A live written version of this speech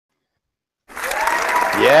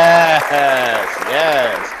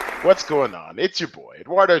Yes. What's going on? It's your boy,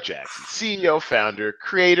 Eduardo Jackson, CEO, founder,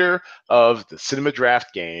 creator of the Cinema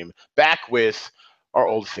Draft game, back with our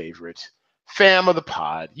old favorite, fam of the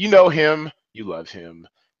pod. You know him, you love him.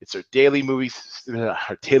 It's our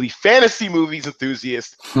our daily fantasy movies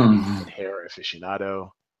enthusiast and hair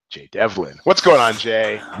aficionado, Jay Devlin. What's going on,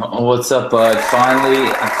 Jay? What's up, bud? Finally,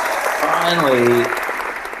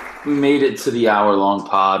 we made it to the hour-long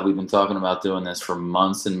pod. We've been talking about doing this for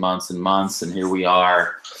months and months and months, and here we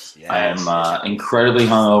are. Yes. I am incredibly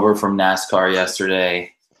hungover from NASCAR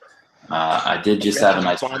yesterday. I did just have a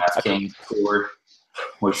nice DraftKings tour,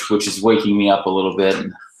 which is waking me up a little bit.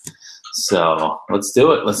 So let's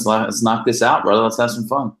do it. Let's knock this out, brother. Let's have some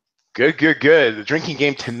fun. Good. The drinking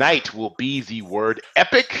game tonight will be the word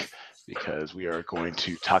epic, because we are going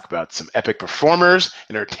to talk about some epic performers,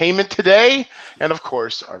 entertainment today. And of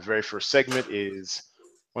course, our very first segment is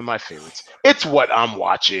one of my favorites. It's What I'm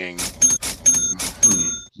Watching.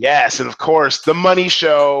 Yes, and of course, The Money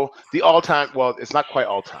Show, the all-time, well, it's not quite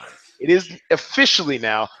all-time. It is officially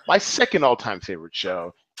now my second all-time favorite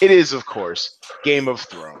show. It is, of course, Game of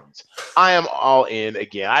Thrones. I am all in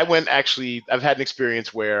again. I've had an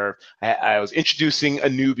experience where I was introducing a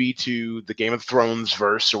newbie to the Game of Thrones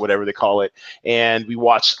verse, or whatever they call it, and we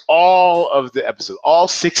watched all of the episodes, all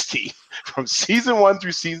 60, from season 1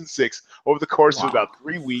 through season 6, over the course of about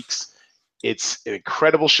 3 weeks. It's an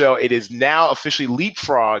incredible show. It is now officially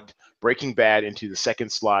leapfrogged Breaking Bad into the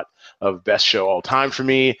second slot of best show all time for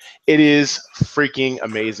me. It is freaking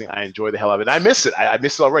amazing. I enjoy the hell of it. And I miss it. I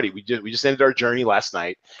miss it already. We just ended our journey last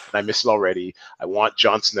night, and I miss it already. I want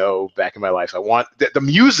Jon Snow back in my life. I want the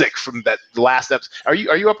music from that last episode. Are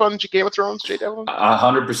you up on Game of Thrones, Jay Devlin?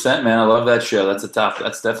 100%, man. I love that show. That's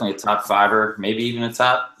definitely a top fiver, maybe even a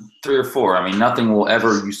top 3 or 4. I mean, nothing will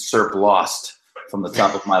ever usurp Lost from the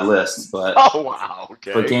top of my list, but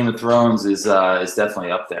but Game of Thrones is definitely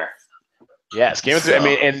up there. Yes, Game of Thrones. I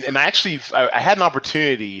mean, and I had an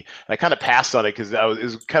opportunity, and I kind of passed on it because it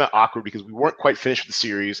was kind of awkward because we weren't quite finished with the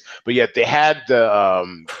series, but yet they had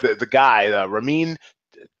the guy, Ramin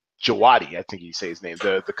Djawadi, I think you say his name,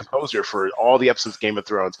 the composer for all the episodes of Game of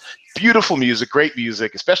Thrones. Beautiful music, great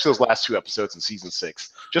music, especially those last 2 episodes in season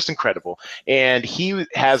 6. Just incredible. And he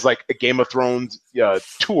has like a Game of Thrones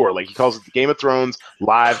tour, like he calls it the Game of Thrones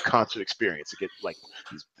live concert experience. You get like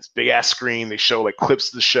this big ass screen. They show like clips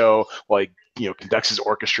of the show while he conducts his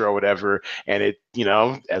orchestra or whatever. And it,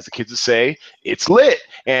 as the kids would say, it's lit.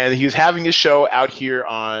 And he was having his show out here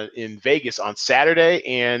in Vegas on Saturday.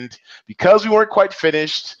 And because we weren't quite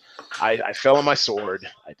finished, I fell on my sword.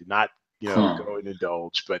 I did not, go and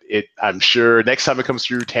indulge. But I'm sure next time it comes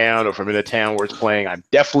through town, or if I'm in a town where it's playing, I'm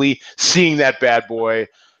definitely seeing that bad boy.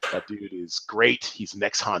 That dude is great. He's the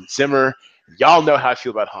next Hans Zimmer. Y'all know how I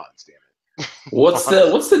feel about Hans, damn it. What's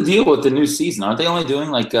the deal with the new season? Aren't they only doing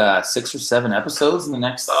like 6 or 7 episodes in the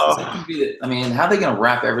next? I mean, how are they going to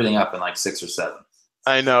wrap everything up in like 6 or 7?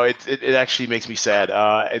 I know it actually makes me sad.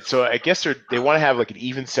 And so I guess they want to have like an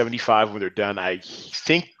even 75 when they're done. I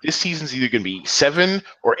think this season's either going to be 7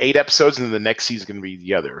 or 8 episodes, and then the next season's going to be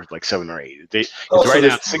the other, like 7 or 8. It's right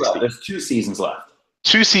now 60. There's 2 seasons left.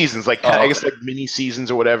 2 seasons, I guess like mini seasons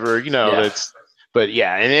or whatever. But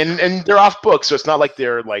yeah, and they're off book, so it's not like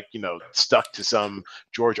they're like stuck to some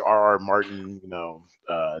George R.R. Martin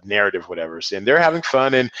narrative, whatever. And they're having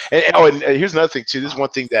fun. And here's another thing too. This is one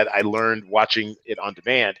thing that I learned watching it on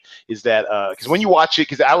demand is that because when you watch it,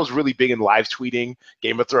 because I was really big in live tweeting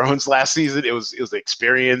Game of Thrones last season. It was the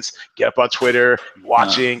experience. Get up on Twitter,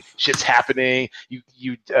 watching shit's happening. You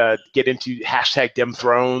get into hashtag Dem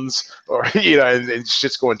Thrones or and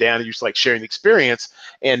shit's going down, and you're just like sharing the experience.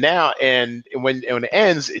 And now when it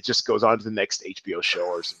ends, it just goes on to the next HBO show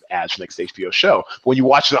or some ads for the next HBO show. But when you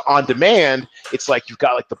watch it on demand, it's like you've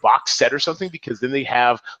got like the box set or something, because then they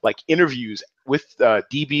have like interviews with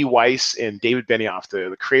D.B. Weiss and David Benioff,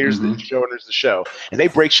 the creators and the showrunners of the show, and they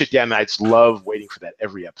break shit down. And I just love waiting for that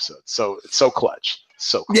every episode. So it's so clutch.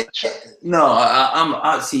 So clutch. Yeah.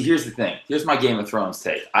 No, see, here's the thing. Here's my Game of Thrones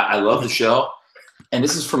take. I love the show. And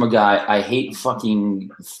this is from a guy, I hate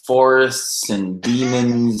fucking forests and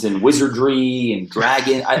demons and wizardry and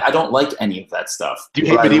dragon. I don't like any of that stuff. Do you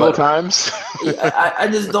hate medieval times? I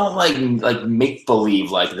just don't like make-believe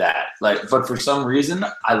like that. But for some reason,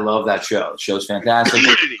 I love that show. The show's fantastic.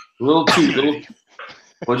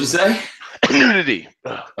 What'd you say? Nudity.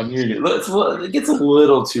 It gets a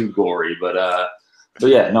little too gory, but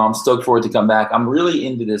yeah, no, I'm stoked for it to come back. I'm really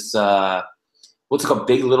into this, what's it called,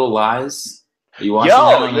 Big Little Lies? Are you watching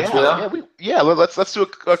that on yeah, HBO? let's do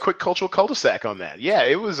a quick cultural cul-de-sac on that. Yeah,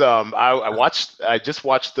 it was. I just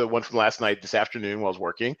watched the one from last night this afternoon while I was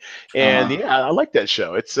working, and Uh, yeah, I like that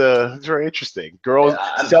show. It's very interesting. Girls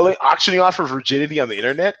I'm, auctioning off her virginity on the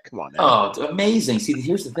internet. Come on now. Oh, it's amazing. See,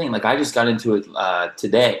 here's the thing. Like, I just got into it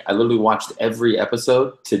today. I literally watched every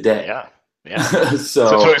episode today. Yeah, yeah.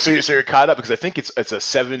 So, So you're caught up because I think it's a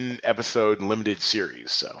 7-episode limited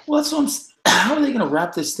series. So well, that's what how are they going to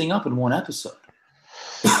wrap this thing up in one episode?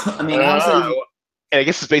 I mean, how's that even... And I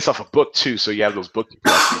guess it's based off a book too, so you have those book.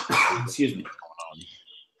 Excuse me.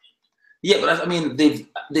 Yeah, but I mean,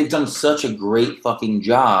 they've done such a great fucking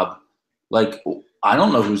job. Like, I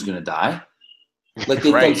don't know who's going to die. Like,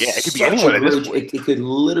 they've right? done Yeah, it could be anyone at this point. It could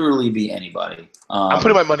literally be anybody. I'm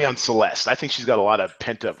putting my money on Celeste. I think she's got a lot of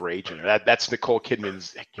pent up rage in her. That's Nicole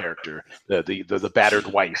Kidman's character, the battered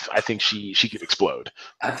wife. I think she could explode.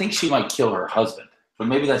 I think she might kill her husband, but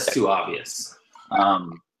maybe that's too obvious.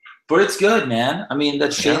 But it's good, man. I mean,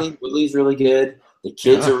 that Shailene Woodley's really good. The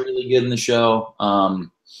kids are really good in the show.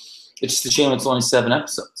 It's just a shame it's only 7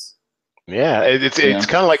 episodes. Yeah, it's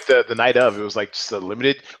kind of like the night of. It was like just a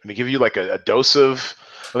limited. I'm gonna give you like a dose of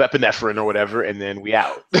epinephrine or whatever, and then we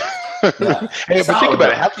out. Yeah. Hey, but think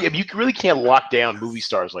about it. You really can't lock down movie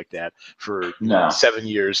stars like that for 7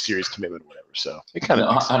 years serious commitment or whatever. So it kind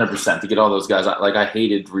of 100% to get all those guys. I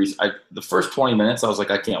hated Reese. The first 20 minutes, I was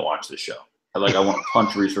like, I can't watch this show. I want to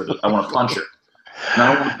punch Reese. I want to punch her. And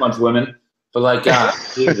I don't want to punch women, but like, God,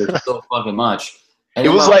 dude, there's so fucking much. And it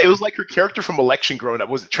was like her character from Election growing up.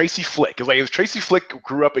 Was it Tracy Flick? It was Tracy Flick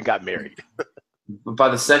grew up and got married. But by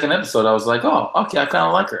the second episode, I was like, oh, okay, I kind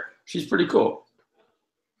of like her. She's pretty cool.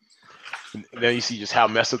 And then you see just how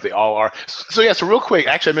messed up they all are. So real quick,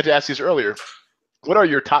 actually, I meant to ask you this earlier. What are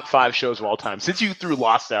your top 5 shows of all time? Since you threw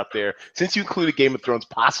Lost out there, since you included Game of Thrones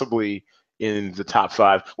possibly in the top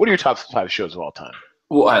 5, what are your top 5 shows of all time?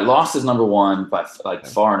 Well, Lost is number 1 by like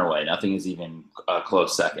far and away. Nothing is even a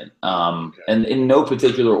close second. And in no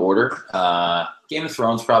particular order, Game of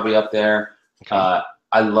Thrones probably up there. Okay.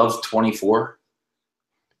 I love 24.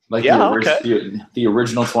 Like the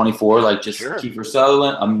original 24, like just Kiefer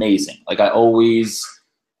Sutherland, amazing. Like I always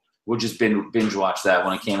would just binge watch that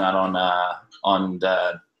when it came out on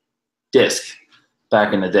disc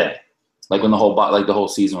back in the day. Like when the whole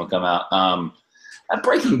season would come out.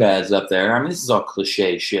 Breaking Bad's up there. I mean, this is all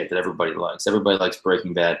cliche shit that everybody likes. Everybody likes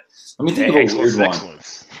Breaking Bad. Let me think of a weird one.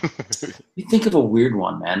 Let me think of a weird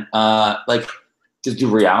one, man. Like, do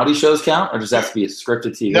reality shows count, or does that have to be a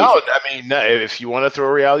scripted TV? No, I mean, if you want to throw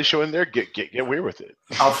a reality show in there, get weird with it.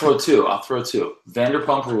 I'll throw two.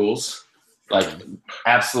 Vanderpump Rules. Like,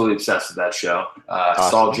 absolutely obsessed with that show.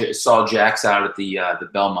 Awesome. Saw Jax out at the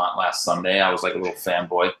Belmont last Sunday. I was like a little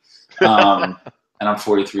fanboy. And I'm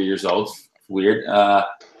 43 years old. Weird.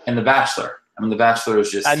 And The Bachelor. I mean, The Bachelor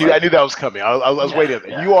is just. I knew that was coming. I was waiting.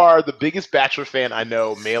 Yeah. You are the biggest Bachelor fan I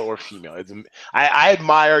know, male or female. I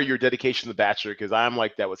admire your dedication to The Bachelor because I'm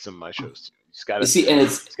like that with some of my shows too. You just gotta see, and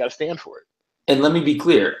it's got to stand for it. And let me be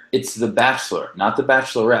clear: it's The Bachelor, not The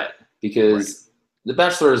Bachelorette, because The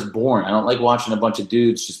Bachelor is boring. I don't like watching a bunch of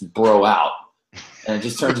dudes just bro out, and it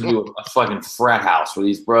just turns into a fucking frat house where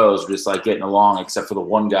these bros are just like getting along, except for the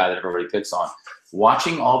one guy that everybody picks on.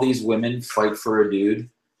 Watching all these women fight for a dude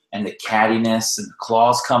and the cattiness and the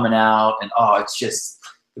claws coming out and it's just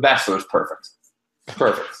The Bachelor is perfect.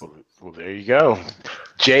 Perfect. Well, there you go.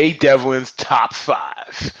 Jay Devlin's top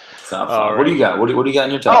 5. Top 5. Right. What do you got? What do you got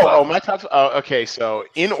in your top 5? Oh, my top. Okay, so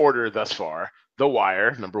in order thus far, The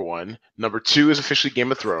Wire, number 1. Number 2 is officially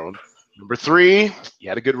Game of Thrones. Number 3, you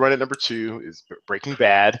had a good run at number 2, is Breaking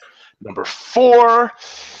Bad. Number 4.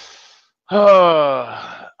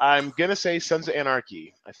 I'm going to say Sons of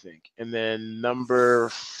Anarchy, I think. And then number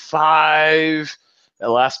 5, the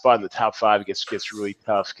last spot in the top 5 gets really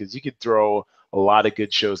tough because you could throw a lot of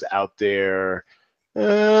good shows out there.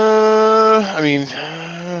 Sopranos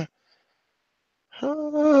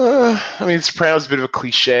is a bit of a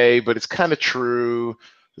cliche, but it's kind of true.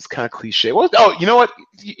 It's kind of cliche. Well, you know what?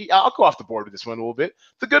 I'll go off the board with this one a little bit.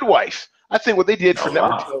 The Good Wife. I think what they did for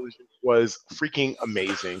network television was freaking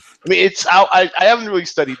amazing. I mean, I haven't really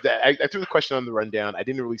studied that. I threw the question on the rundown. I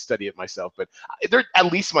didn't really study it myself, but they're at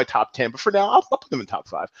least in my top 10. But for now, I'll put them in top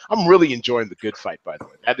 5. I'm really enjoying The Good Fight, by the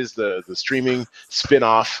way. That is the streaming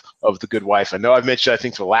spinoff of The Good Wife. I know I've mentioned, I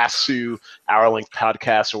think, the last 2 hour-length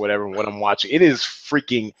podcasts or whatever, what I'm watching. It is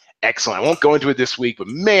freaking excellent. I won't go into it this week, but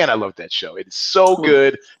man, I love that show. It is so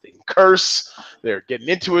good. They can curse. They're getting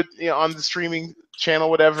into it on the streaming channel,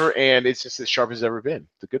 whatever, and it's just as sharp as it's ever been.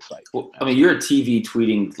 It's a good fight. Well, I mean, you're a TV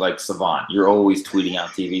tweeting like savant. You're always tweeting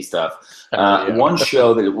out TV stuff. Yeah. One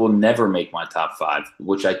show that will never make my top 5,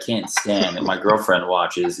 which I can't stand, that my girlfriend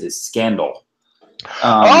watches, is Scandal.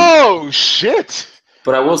 Oh shit!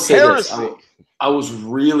 But I will say Heresy. this: I was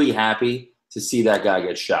really happy to see that guy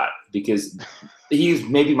get shot, because he's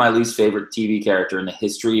maybe my least favorite TV character in the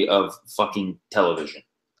history of fucking television.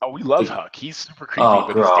 Oh, we love Huck. He's super creepy,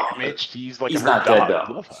 but he's damaged. He's like he's a not dog. dead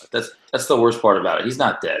though. That's the worst part about it. He's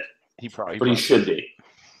not dead. But he should be.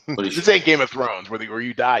 This ain't Game of Thrones where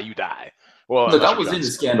you die, you die. Well, look, I was into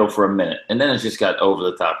Scandal for a minute, and then it just got over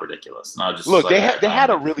the top ridiculous. And I just look, they had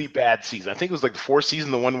a really bad season. I think it was like the 4th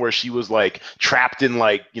season, the one where she was like trapped in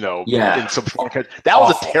like in some that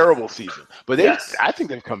was a terrible season. But I think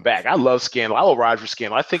they've come back. I love Scandal. I will ride for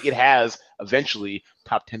Scandal. I think it has eventually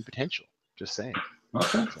top 10 potential. Just saying.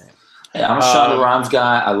 Okay. Hey, I'm a Shonda Rhimes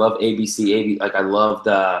guy. I love ABC. Like I loved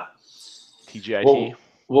TGIT.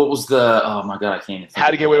 What was the? Oh my god, I can't even think. How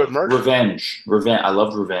to Get Away with Murder? Revenge. I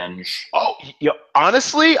loved Revenge. Oh,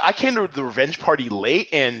 honestly, I came to the Revenge party late,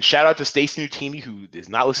 and shout out to Stacey Nutini, who is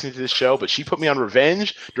not listening to this show, but she put me on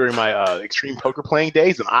Revenge during my extreme poker playing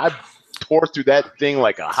days, and I tore through that thing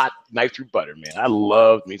like a hot knife through butter, man. I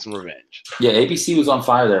loved me some Revenge. Yeah, ABC was on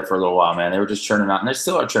fire there for a little while, man. They were just churning out, and they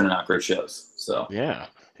still are churning out great shows. So yeah.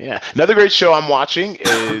 Another great show I'm watching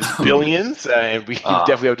is Billions, and we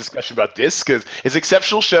definitely have a discussion about this because it's an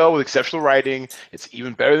exceptional show with exceptional writing. It's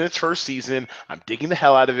even better than its first season. I'm digging the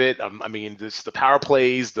hell out of it. I mean, the power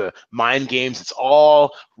plays, the mind games, it's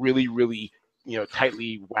all really, really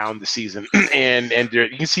tightly wound this season, and you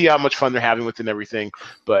can see how much fun they're having with it and everything.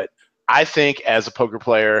 But I think as a poker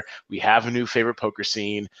player, we have a new favorite poker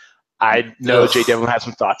scene. I know Jay Devlin has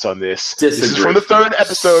some thoughts on this. This is from the 3rd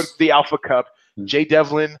episode, the Alpha Cup. Jay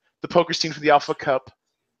Devlin, the poker scene for the Alpha Cup.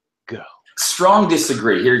 Go. Strong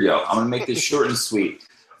disagree. Here you go. I'm going to make this short and sweet.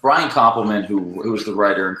 Brian Koppelman, who was the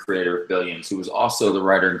writer and creator of Billions, who was also the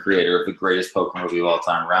writer and creator of the greatest poker movie of all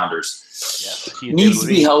time, Rounders, needs to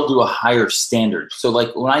be held to a higher standard. So,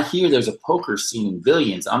 like, when I hear there's a poker scene in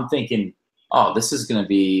Billions, I'm thinking, oh, this is going to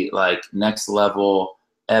be, like, next level,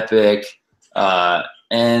 epic,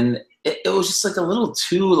 and it was just like a little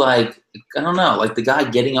too like, I don't know, like the guy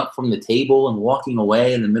getting up from the table and walking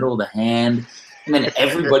away in the middle of the hand. And then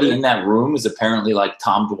everybody in that room is apparently like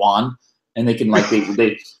Tom Dwan. And they can like,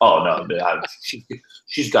 oh no,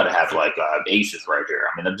 she's got to have like aces right here.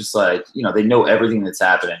 I mean, I'm just like, they know everything that's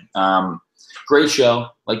happening. Great show.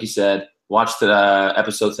 Like you said, watched the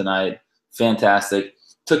episode tonight. Fantastic.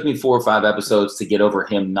 Took me 4 or 5 episodes to get over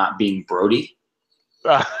him not being Brody.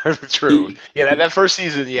 True. Yeah, that first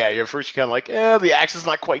season, you're first kind of like, the action's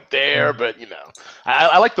not quite there, but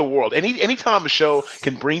I like the world. Anytime a show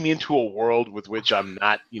can bring me into a world with which I'm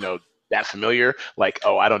not, that familiar, like,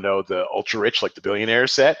 oh, I don't know, the ultra rich, like the Billionaire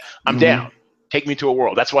set, I'm down. Take me to a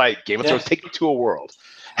world. That's why Game of Thrones, take me to a world.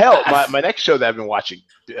 Hell, my next show that I've been watching,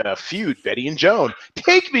 Feud, Betty and Joan,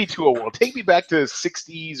 take me to a world. Take me back to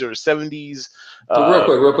 60s or 70s. But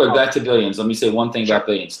real quick, back to Billions. Let me say one thing about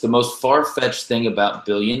Billions. The most far-fetched thing about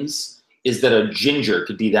Billions is that a ginger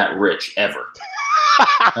could be that rich ever.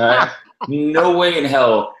 All right? No way in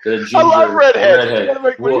hell that a ginger. I love redhead. I don't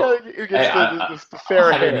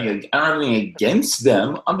have anything against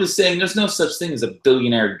them. I'm just saying there's no such thing as a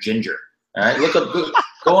billionaire ginger. All right,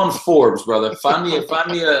 go on Forbes, brother. Find me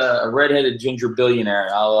a redheaded ginger billionaire.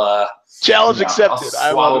 I'll challenge accepted.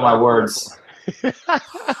 I'll swallow my words.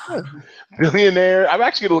 Billionaire. I'm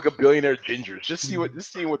actually gonna look up billionaire gingers. Just see what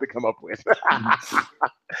they come up with.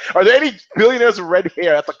 Are there any billionaires with red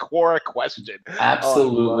hair? That's a core question.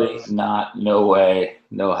 Absolutely not. No way.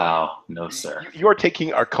 No how. No sir. You are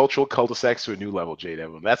taking our cultural cul-de-sacs to a new level, Jay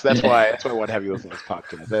Devlin. That's why I want to have you listen to this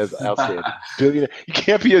podcast. That is outstanding. Billionaire. You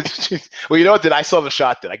can't be a. Well, you know what? Did I still have a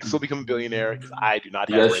shot? That I can still become a billionaire because I do not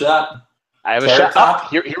have a shot. I have a shot. Oh,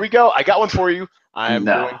 here we go. I got one for you. I'm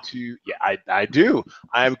going to. Yeah, I do.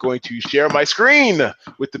 I'm going to share my screen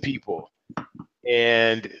with the people,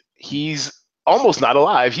 and he's almost not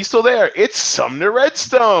alive. He's still there. It's Sumner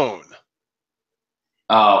Redstone.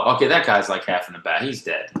 Oh, okay. That guy's like half in the back. He's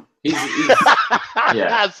dead. He's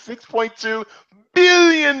yeah. $6.2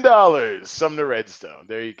 billion. Sumner Redstone.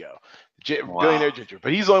 There you go. Billionaire ginger.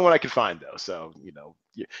 But he's the only one I could find, though. So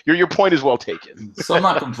your point is well taken. So I'm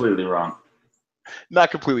not completely wrong. Not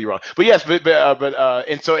completely wrong, but yes,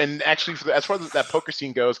 and actually, as far as that poker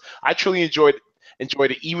scene goes, I truly enjoyed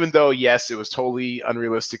it. Even though, yes, it was totally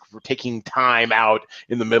unrealistic for taking time out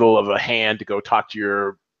in the middle of a hand to go talk to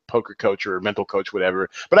your poker coach or mental coach, whatever.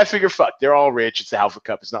 But I figure, fuck, they're all rich. It's the Alpha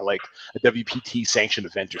Cup. It's not like a WPT sanctioned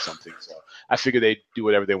event or something. So I figure they do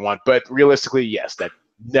whatever they want. But realistically, yes, that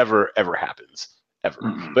never ever happens. Ever.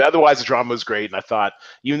 Mm-hmm. But otherwise, the drama was great, and I thought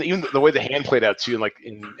even the way the hand played out too, and like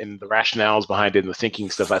in the rationales behind it and the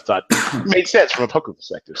thinking stuff, I thought made sense from a poker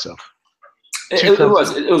perspective. So it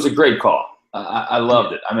was a great call. I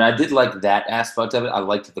loved it. I mean, I did like that aspect of it. I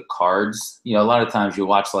liked the cards. You know, a lot of times you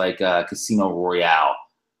watch like Casino Royale,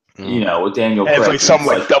 you know, with Daniel Craig. It's like some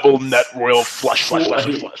like double nut royal flush.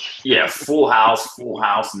 Yeah, full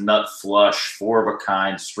house, nut flush, 4 of a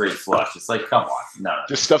kind, straight flush. It's like, come on, no.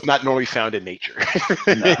 Just stuff not normally found in nature.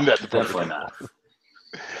 No, definitely not.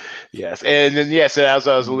 Yes, and then yes, as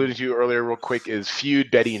I was alluding to earlier, real quick, is Feud,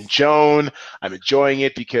 Betty and Joan. I'm enjoying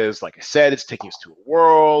it because, like I said, it's taking us to a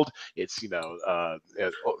world. It's kind of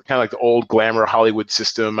like the old glamour Hollywood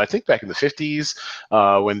system. I think back in the 50s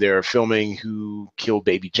when they're filming Who Killed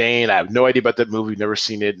Baby Jane. I have no idea about that movie. Never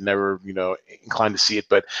seen it. Never inclined to see it.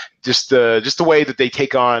 But just the way that they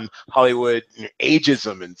take on Hollywood,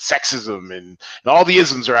 ageism and sexism and all the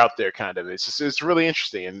isms are out there. Kind of. It's really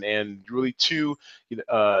interesting and really too.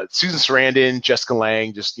 Susan Sarandon, Jessica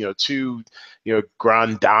Lange, just two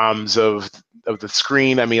grand dames of the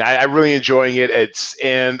screen. I mean, I'm really enjoying it.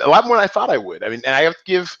 And a lot more than I thought I would. I mean, and I have to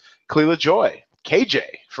give Kalila Joy, KJ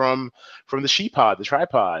from the She-Pod, the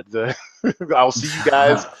Tripod. I'll see you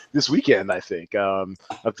guys this weekend, I think, up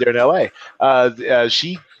there in LA.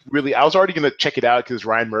 She really, I was already going to check it out because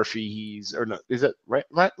Ryan Murphy, is that right?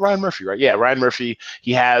 Ryan Murphy, right? Yeah, Ryan Murphy,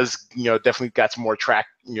 he has, definitely got some more track,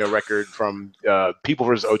 record from People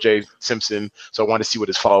vs. O.J. Simpson. So I wanted to see what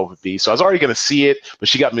his follow-up would be. So I was already going to see it, but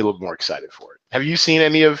she got me a little more excited for it. Have you seen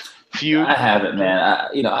any of Feud? I haven't, man.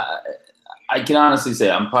 I can honestly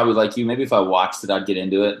say I'm probably like you. Maybe if I watched it, I'd get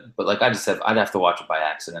into it. But like I'd have to watch it by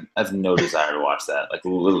accident. I have no desire to watch that. Like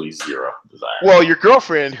literally zero desire. Well, your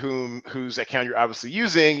girlfriend, whose account you're obviously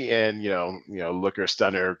using, and looker,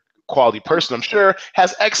 stunner, quality person, I'm sure,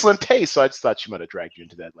 has excellent taste. So I just thought she might have dragged you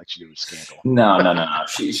into that, like she did with Scandal. No.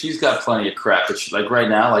 She's got plenty of crap. But like right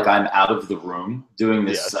now, like I'm out of the room doing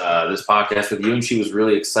this this podcast with you, and she was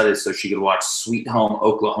really excited so she could watch Sweet Home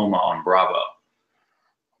Oklahoma on Bravo.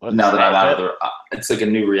 Now that I'm out of it's like a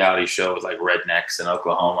new reality show with like rednecks in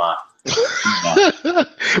Oklahoma.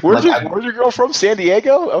 Where's your girl from? San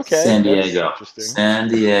Diego? Okay. San Diego. San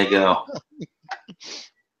Diego.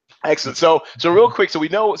 Excellent. So real quick, so we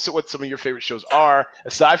know what some of your favorite shows are,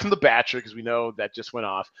 aside from The Bachelor, because we know that just went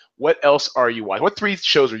off. What else are you watching? What 3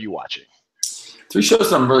 shows are you watching? 3 shows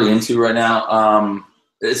that I'm really into right now.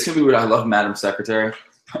 It's going to be weird. I love Madam Secretary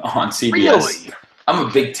on CBS. Really? I'm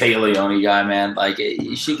a big Téa Leoni guy, man. Like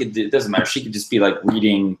it doesn't matter. She could just be like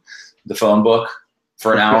reading the phone book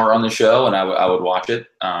for an hour on the show, and I would watch it.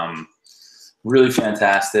 Really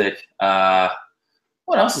fantastic.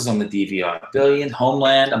 What else is on the DVR? Billion,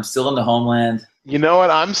 Homeland. I'm still into Homeland. You know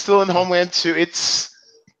what? I'm still in Homeland too.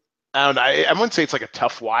 I don't know. I wouldn't say it's like a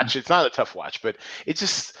tough watch. It's not a tough watch, but it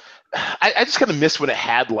just. I just kind of miss when it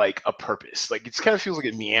had like a purpose. Like it kind of feels like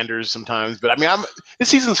it meanders sometimes. But I mean, this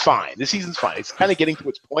season's fine. It's kind of getting to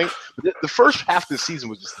its point. But the first half of the season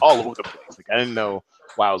was just all over the place. Like I didn't know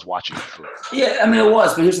why I was watching it for. Yeah, I mean it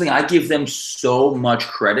was. But here's the thing: I give them so much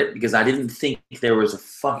credit because I didn't think there was a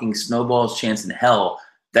fucking snowball's chance in hell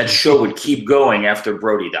that show would keep going after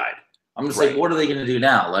Brody died. I'm just like, what are they going to do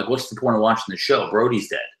now? Like, what's the point of watching the show? Brody's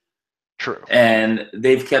dead. True. And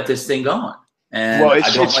they've kept this thing going. And well, it's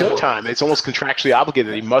Showtime. It's almost contractually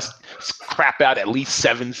obligated. He must crap out at least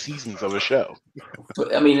 7 seasons of a show.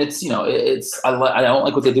 I mean, it's I don't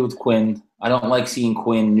like what they did with Quinn. I don't like seeing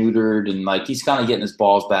Quinn neutered, and like he's kind of getting his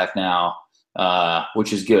balls back now,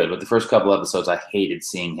 which is good. But the first couple episodes, I hated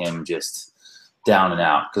seeing him just down and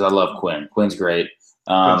out because I love Quinn. Quinn's great.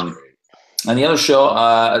 And the other show,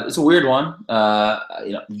 it's a weird one.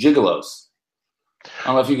 Gigolos. I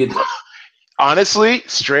don't know if you could. Honestly,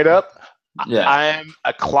 straight up. Yeah. I'm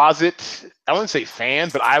a closet, I wouldn't say fan,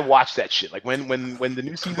 but I watch that shit. Like when the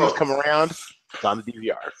new seasons come around, it's on the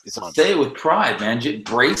DVR. It's on. Say it with pride, man.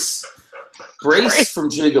 Brace from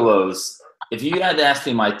Gigolos. If you had to ask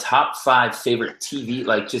me my top 5 favorite TV,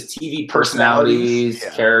 like just TV personalities,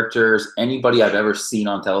 characters, anybody I've ever seen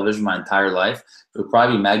on television my entire life, it would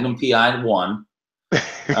probably be Magnum P.I. 1.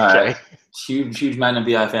 Okay. Huge Magnum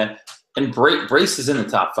P.I. fan. And Brace is in the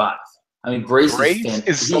top 5. I mean, Brace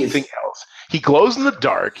is something else. He glows in the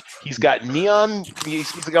dark. He's got neon.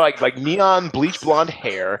 He's got like neon bleach blonde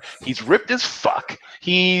hair. He's ripped as fuck.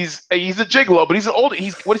 He's a gigolo, but he's an old.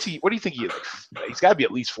 What do you think he is? Like, he's got to be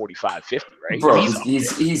at least 45, 50, right? Bro,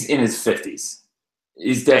 he's in his 50s.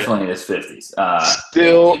 He's definitely in his 50s.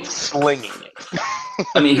 Still slinging it.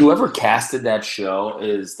 I mean, whoever casted that show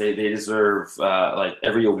they deserve like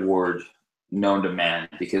every award known to man,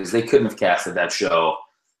 because they couldn't have casted that show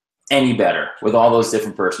any better with all those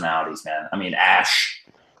different personalities, man. I mean, Ash,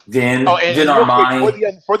 Vin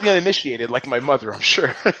Armani. For the uninitiated, like my mother, I'm sure,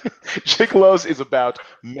 Gigolos is about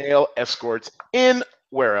male escorts in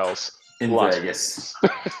where else? In Vegas.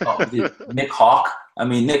 Nick Hawk. I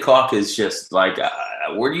mean, Nick Hawk is just like,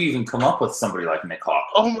 where do you even come up with somebody like Nick Hawk?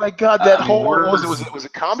 Oh my God, that whole was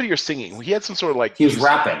it comedy or singing? He had some sort of like. He was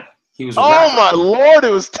rapping. My Lord, it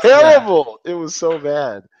was terrible. Yeah. It was so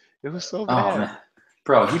bad. It was so bad. Oh man,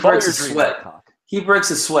 bro, he breaks his sweat. He breaks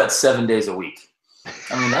his sweat 7 days a week.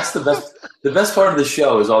 I mean, that's the best. The best part of the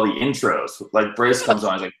show is all the intros. Like Brace comes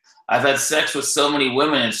on, he's like, "I've had sex with so many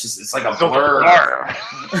women. It's like a blur."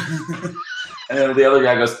 And then the other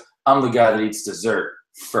guy goes, "I'm the guy that eats dessert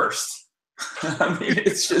first." I mean,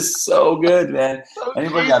 it's just so good, man.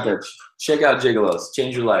 Anybody out there, check out Gigolos.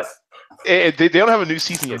 Change your life. They don't have a new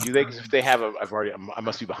season yet, do they? Because if they have, I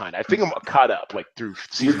must be behind. I think I'm caught up, like through.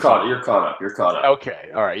 You're caught up.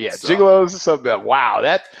 Okay, all right, yeah. So. Gigolos is something.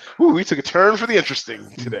 Wow, we took a turn for the interesting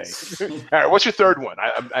today. All right, what's your third one?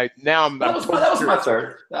 That was my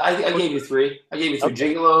third. I gave you three. Okay.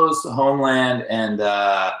 Gigolos, Homeland, and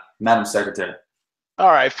Madam Secretary.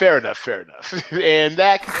 All right, fair enough. And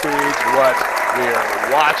that concludes what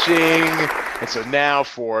we're watching. And so now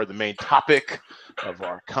for the main topic of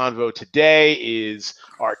our convo today is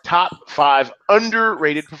our top 5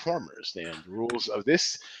 underrated performers. And the rules of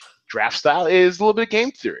this draft style is a little bit of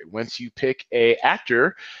game theory. Once you pick a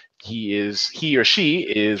actor, he or she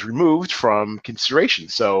is removed from consideration.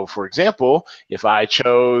 So, for example, if I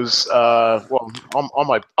chose, all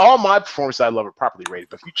my performances I love are properly rated.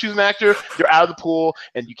 But if you choose an actor, you're out of the pool,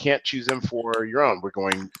 and you can't choose them for your own. We're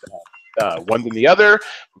going one than the other.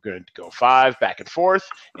 We're going to go 5 back and forth,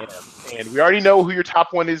 and we already know who your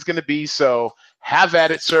top one is going to be. So have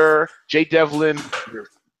at it, sir. Jay Devlin,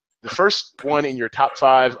 the first one in your top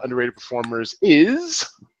 5 underrated performers is.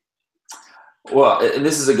 Well,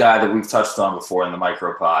 this is a guy that we've touched on before in the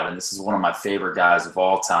Micropod, and this is one of my favorite guys of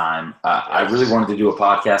all time. I really wanted to do a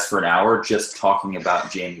podcast for an hour just talking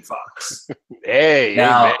about Jamie Foxx.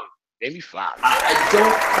 Jamie Foxx.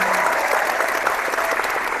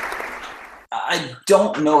 I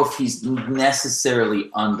don't know if he's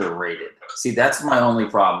necessarily underrated. See, that's my only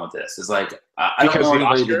problem with this. Is like I don't know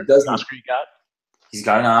anybody that doesn't. Oscar he got? He's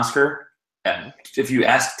got an Oscar. If you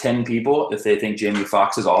ask 10 people if they think Jamie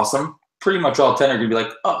Foxx is awesome, pretty much all 10 are gonna be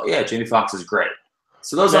like, "Oh yeah, Jamie Foxx is great."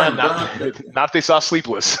 So those aren't not if they saw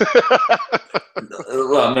Sleepless.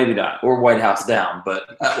 Well, maybe not, or White House Down.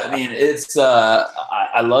 But I mean, it's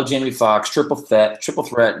I love Jamie Foxx. Triple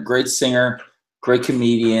threat, great singer, great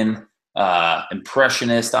comedian.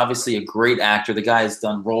 Impressionist, obviously a great actor. The guy has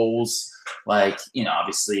done roles like,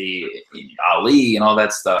 obviously Ali and all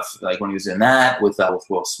that stuff. Like when he was in that with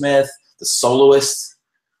Will Smith, The Soloist,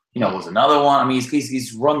 was another one. I mean,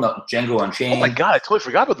 he's run the Django Unchained. Oh my God, I totally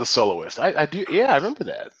forgot about The Soloist. I do. Yeah, I remember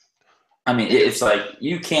that. I mean, it's like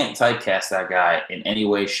you can't typecast that guy in any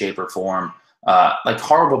way, shape, or form. Like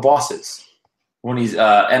Horrible Bosses when he's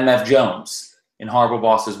MF Jones. In Horrible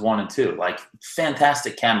Bosses 1 and 2, like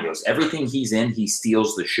fantastic cameos. Everything he's in, he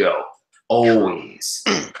steals the show, always.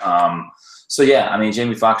 So yeah, I mean,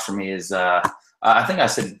 Jamie Foxx for me is, I think I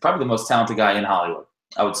said probably the most talented guy in Hollywood.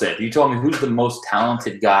 I would say if you told me who's the most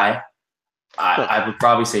talented guy, I would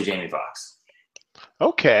probably say Jamie Foxx.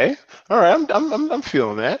 Okay, all right, I'm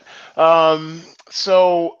feeling that.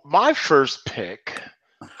 So my first pick.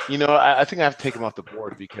 I think I have to take him off the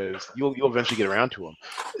board because you'll eventually get around to him.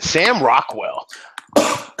 Sam Rockwell.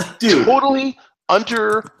 Dude. Totally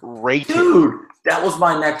underrated. Dude, that was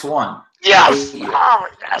my next one. Yes.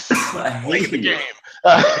 Yes. I hate the game.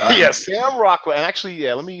 Sam Rockwell. And actually,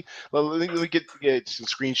 let me get some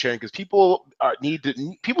screen sharing because people need to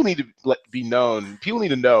be known. People need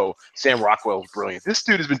to know Sam Rockwell is brilliant. This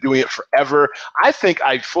dude has been doing it forever. I think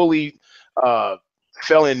I fully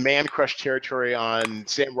fell in man crush territory on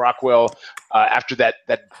Sam Rockwell after that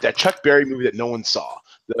Chuck Berry movie that no one saw.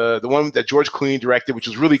 The one that George Clooney directed, which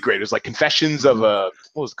was really great. It was like Confessions of a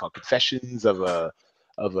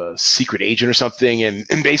secret agent or something, and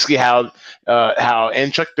basically how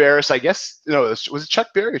Chuck Barris, I guess, was it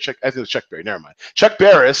Chuck Berry or Chuck? I think it was Chuck Berry. Never mind. Chuck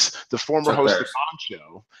Barris, the former host of the Gong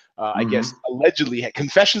Show, I guess allegedly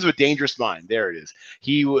Confessions of a Dangerous Mind. There it is.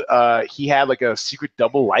 He had like a secret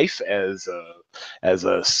double life as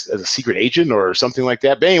a secret agent or something like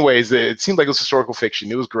that. But anyways, it seemed like it was historical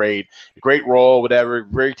fiction. It was great, great role, whatever.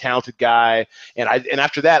 Very talented guy. And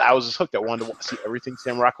after that, I was just hooked. I wanted to see everything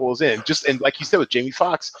Sam Rockwell was in. And like you said with Jamie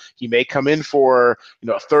Foxx, he may come in for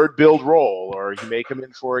a third build role, or he may come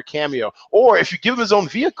in for a cameo, or if you give him his own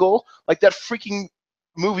vehicle, like that freaking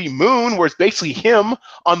movie Moon, where it's basically him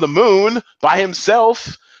on the moon by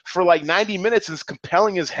himself for like 90 minutes and it's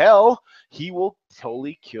compelling as hell, he will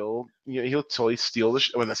totally kill. He'll totally steal the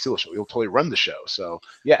show. Well, not steal the show. He'll totally run the show. So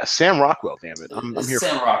yeah, Sam Rockwell. Damn it, I'm here.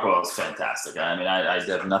 Sam Rockwell is fantastic. I mean, I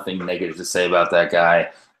have nothing negative to say about that guy.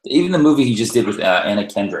 Even the movie he just did with Anna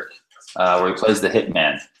Kendrick, where he plays the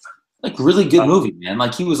hitman, like really good movie, man.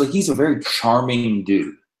 Like he's a very charming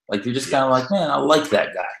dude. Like you're just kind of like, man, I like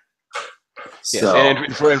that guy. Yes, so,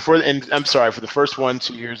 and I'm sorry for the first one.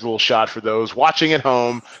 So here's a little shot for those watching at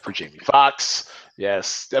home for Jamie Foxx.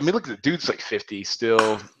 Yes, I mean look at the dude's like 50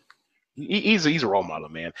 still. He's a role model,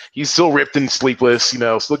 man. He's still ripped and sleepless.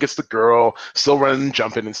 Still gets the girl, still running and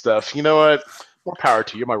jumping and stuff. You know what? More power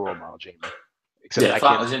to you. You're my role model, Jamie. Except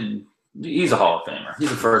I can't. He's a Hall of Famer. He's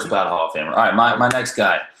the first ballot Hall of Famer. All right, my next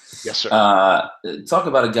guy. Yes, sir. Talk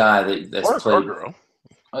about a guy that's played. Girl.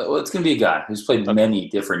 Well, it's going to be a guy who's played many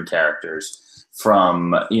different characters,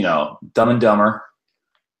 from Dumb and Dumber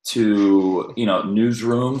to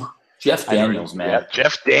Newsroom. Jeff Daniels, man. Yeah,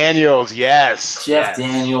 Jeff Daniels, yes. Jeff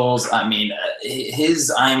Daniels. I mean,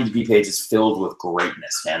 his IMDb page is filled with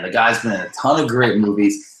greatness, man. The guy's been in a ton of great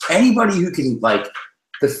movies. Anybody who can, like,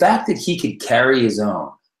 the fact that he could carry his own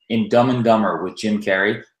in Dumb and Dumber with Jim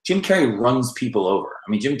Carrey. Jim Carrey runs people over. I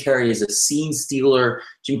mean, Jim Carrey is a scene stealer.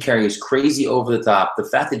 Jim Carrey is crazy over the top. The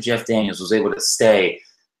fact that Jeff Daniels was able to stay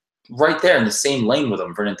right there in the same lane with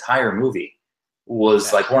him for an entire movie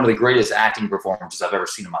was like one of the greatest acting performances I've ever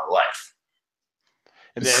seen in my life.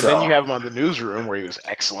 And then you have him on The Newsroom, where he was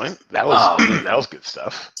excellent. That was good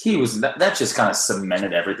stuff. He was that just kind of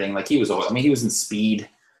cemented everything. Like he was in Speed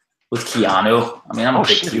with Keanu. I mean, I'm a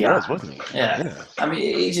big Keanu. He was, wasn't he? Yeah. I mean,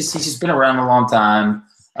 he's just been around a long time.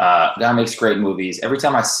 Guy makes great movies. Every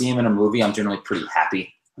time I see him in a movie, I'm generally pretty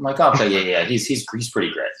happy. I'm like, okay, yeah, he's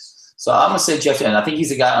pretty great. So I'm gonna say Jeff, and I think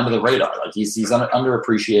he's a guy under the radar. Like he's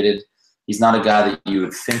underappreciated. He's not a guy that you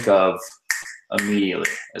would think of immediately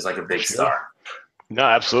as like a big star. No,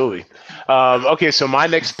 absolutely. Okay, so my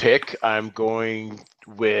next pick, I'm going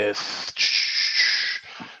with.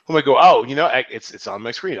 Who am I go? Oh, it's on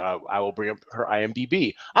my screen. I will bring up her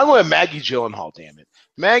IMDb. I'm going with Maggie Gyllenhaal. Damn it,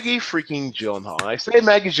 Maggie freaking Gyllenhaal. And I say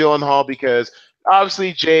Maggie Gyllenhaal because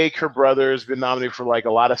obviously Jake, her brother, has been nominated for like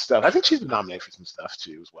a lot of stuff. I think she's been nominated for some stuff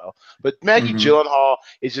too as well. But Maggie Gyllenhaal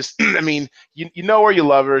is just, I mean, you know her, you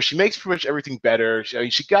love her. She makes pretty much everything better.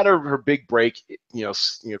 She got her big break,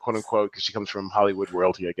 quote unquote, because she comes from Hollywood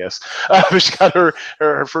royalty, I guess. But she got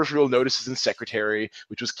her first real notices in Secretary,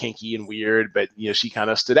 which was kinky and weird, but she kind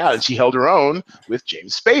of stood out, and she held her own with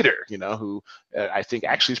James Spader, who I think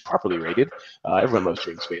actually is properly rated. Everyone loves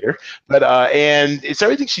James Spader, but and it's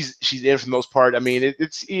everything she's in for the most part. I mean,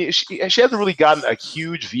 she hasn't really gotten a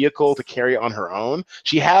huge vehicle to carry on her own.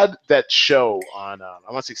 She had that show on I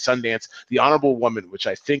want to say Sundance, The Honorable Woman, which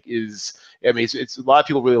I think is, I mean, it's a lot of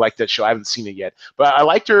people really like that show. I haven't seen it yet, but I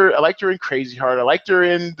liked her. I liked her in Crazy Heart. I liked her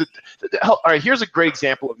in all right, here's a great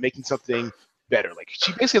example of making something better. Like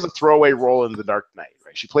she basically has a throwaway role in The Dark Knight,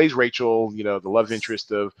 right? She plays Rachel, the love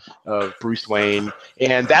interest of Bruce Wayne,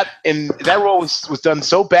 and that role was done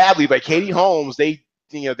so badly by Katie Holmes. They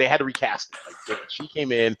had to recast it. Like, she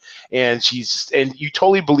came in, and you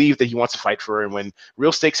totally believe that he wants to fight for her. And when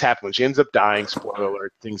real stakes happen, when she ends up dying, spoiler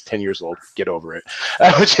alert, thing's 10 years old, get over it.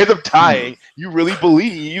 When she ends up dying, you really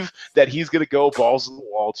believe that he's going to go balls to the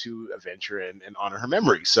wall to avenge her and honor her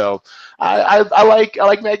memory. So I like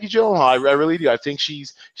Maggie Gyllenhaal. I really do. I think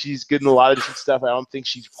she's good in a lot of different stuff. I don't think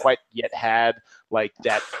she's quite yet had like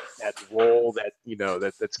that role that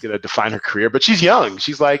that's gonna define her career. But she's young.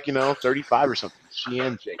 She's like 35 or something. She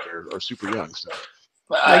and Jake are super young. So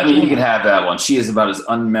I mean, you can have that one. She is about as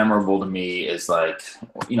unmemorable to me as like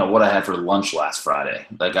what I had for lunch last Friday.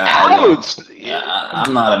 Like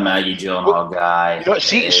I'm not a Maggie Gyllenhaal guy.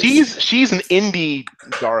 She's an indie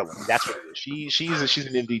darling. That's what it is. She's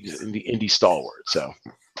an indie stalwart. So.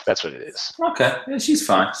 That's what it is. Okay, yeah, she's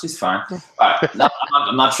fine. She's fine. All right,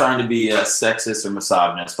 I'm not trying to be sexist or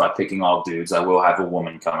misogynist by picking all dudes. I will have a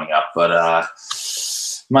woman coming up, but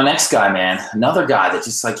my next guy, man, another guy that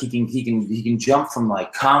just like he can jump from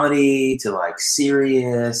like comedy to like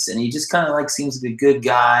serious, and he just kind of like seems like a good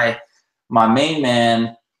guy. My main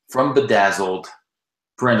man from Bedazzled,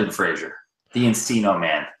 Brendan Fraser, the Encino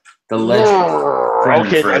Man. The legend.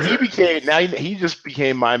 Okay, he just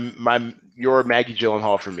became your Maggie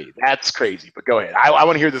Gyllenhaal for me. That's crazy. But go ahead. I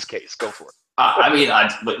want to hear this case. Go for it.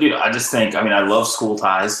 I just think, I love School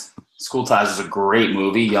Ties. School Ties is a great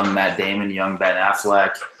movie. Young Matt Damon, young Ben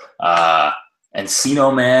Affleck,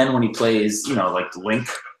 Encino Man when he plays, like Link,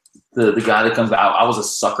 the guy that comes out. I was a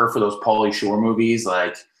sucker for those Pauly Shore movies,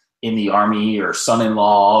 like In the Army or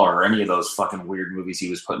Son-in-Law or any of those fucking weird movies he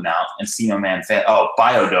was putting out. Encino Man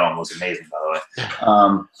Biodome was amazing, by the way.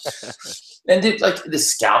 And The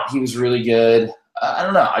Scout, he was really good. I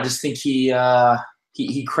don't know. I just think he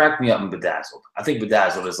cracked me up in Bedazzled. I think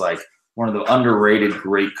Bedazzled is like one of the underrated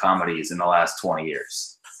great comedies in the last 20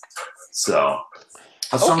 years. So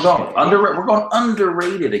that's what I'm going with. We're going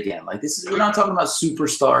underrated again. Like we're not talking about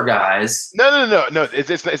superstar guys. No.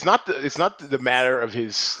 It's not the matter of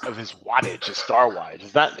his wattage, his star wattage.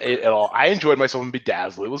 It's not it at all. I enjoyed myself in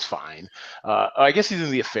Bedazzled. It was fine. I guess he's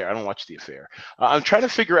in The Affair. I don't watch The Affair. I'm trying to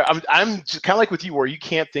figure out. I'm just kind of like with you, where you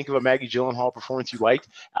can't think of a Maggie Gyllenhaal performance you liked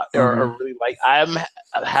or really liked. I'm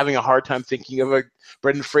having a hard time thinking of a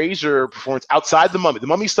Brendan Fraser performance outside The Mummy. The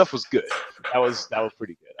Mummy stuff was good. That was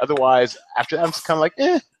pretty good. Otherwise, after that, I'm just kind of like,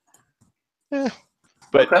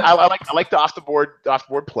 But okay. I like the off the board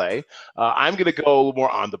play. I'm gonna go a little more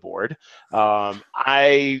on the board.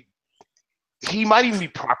 He might even be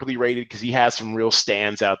properly rated because he has some real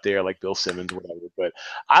stands out there like Bill Simmons or whatever. But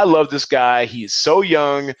I love this guy. He's so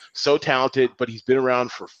young, so talented, but he's been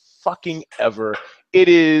around for fucking ever. It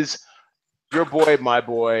is your boy, my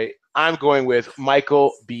boy. I'm going with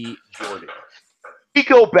Michael B. Jordan. We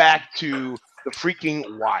go back to the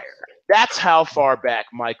freaking Wire. That's how far back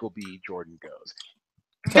Michael B. Jordan goes.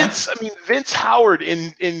 Vince Howard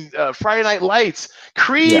in Friday Night Lights.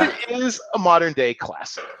 Creed is a modern day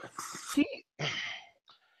classic.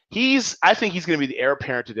 I think he's going to be the heir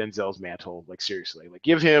apparent to Denzel's mantle. Like seriously, like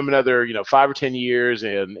give him another 5 or 10 years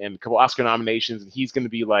and a couple Oscar nominations, and he's going to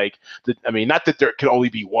be like not that there can only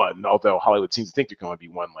be one, although Hollywood seems to think there can only be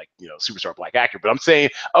one superstar black actor. But I'm saying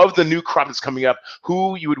of the new crop that's coming up,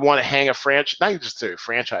 who you would want to hang a franchise, not even just a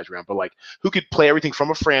franchise around, but like who could play everything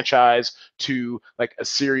from a franchise to like a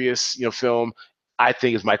serious film. I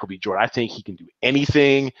think is Michael B. Jordan. I think he can do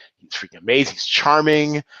anything. He's freaking amazing. He's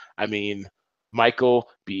charming. Michael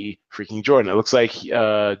B. freaking Jordan. It looks like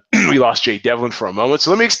we lost Jay Devlin for a moment. So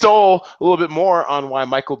let me extol a little bit more on why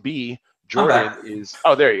Michael B. Jordan is.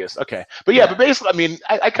 Oh, there he is. Okay, but but basically,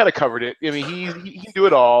 I kind of covered it. He can do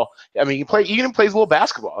it all. He even plays a little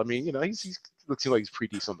basketball. He looks like he's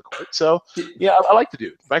pretty decent on the court. So I like the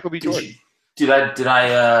dude, Michael B. Jordan. Did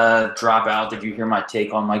I drop out? Did you hear my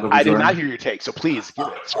take on Michael B. Jordan? I did not hear your take. So please give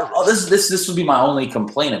it. This would be my only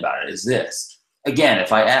complaint about it. Is this? Again,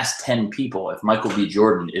 if I ask 10 people if Michael B.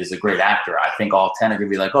 Jordan is a great actor, I think all 10 are going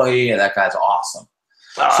to be like, oh, yeah, that guy's awesome.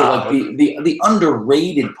 So, like, the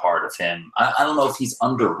underrated part of him, I don't know if he's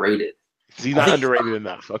underrated. He's not underrated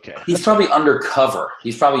enough. Okay. He's probably undercover.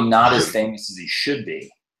 He's probably not as famous as he should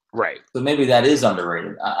be. Right. So maybe that is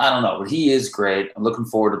underrated. I don't know, but he is great. I'm looking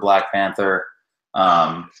forward to Black Panther.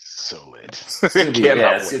 So lit. It's going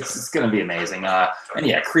to be amazing.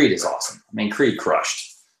 And Creed is awesome. Creed crushed.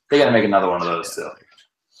 They got to make another one of those too.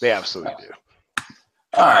 They absolutely do.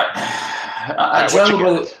 All right. I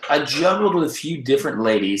juggled with a few different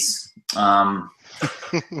ladies, and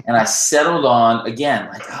I settled on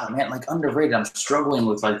underrated. I'm struggling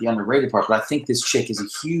with like the underrated part, but I think this chick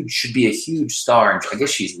should be a huge star, and I guess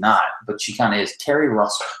she's not, but she kind of is. Kerry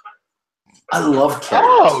Russell. I love Kerry.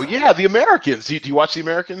 Oh, yeah, The Americans. Do you watch The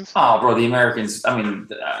Americans? Oh, bro, The Americans.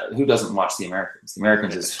 Who doesn't watch The Americans? The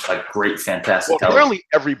Americans is like great, fantastic television. Apparently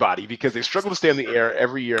everybody, because they struggle to stay on the air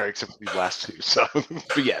every year except for these last two. So,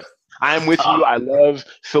 but yeah, I'm with you. I love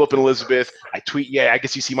Philip and Elizabeth. I tweet. Yeah, I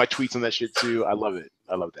guess you see my tweets on that shit too. I love it.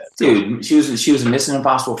 I love that. Dude, she was in Mission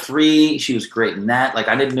Impossible 3. She was great in that. Like,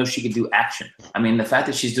 I didn't know she could do action. The fact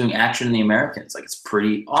that she's doing action in The Americans, like, it's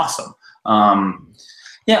pretty awesome.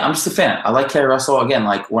 Yeah, I'm just a fan. I like Kerry Russell. Again,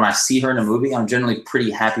 like when I see her in a movie, I'm generally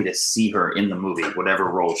pretty happy to see her in the movie, whatever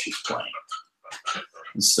role she's playing.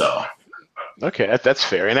 So, okay, that's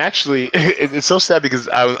fair. And actually, it's so sad because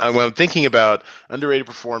when I'm thinking about underrated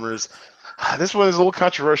performers, this one is a little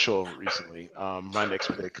controversial recently. My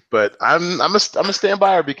next pick, but I'm a stand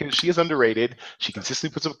by her because she is underrated. She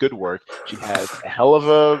consistently puts up good work. She has a hell of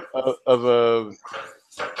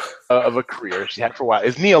a career. She had it for a while.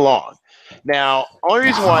 Is Nia Long. Now, only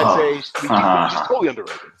reason why I say she's totally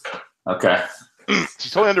underrated. Okay. She's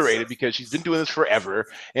totally underrated because she's been doing this forever,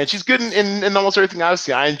 and she's good in almost everything.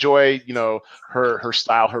 Obviously, I enjoy her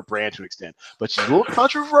style, her brand to an extent, but she's a little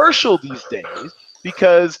controversial these days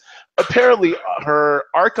because apparently her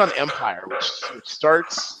arc on Empire, which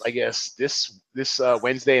starts, I guess, this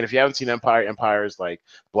Wednesday. And if you haven't seen Empire, Empire is like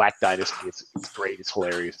Black Dynasty. It's great. It's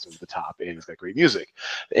hilarious. It's over the top, and it's got great music.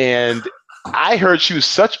 And I heard she was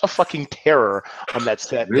such a fucking terror on that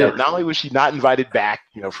set that not only was she not invited back,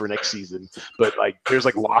 for next season, but like there's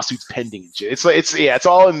like lawsuits pending and shit. It's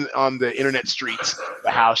all on the internet streets.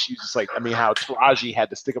 How she was just like, how Taraji had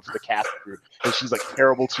to stick up for the cast crew, and she's like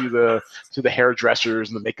terrible to the hairdressers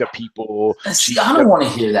and the makeup people. See, I don't want to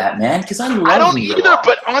hear that, man, because I don't either.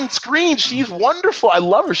 But on screen, she's wonderful. I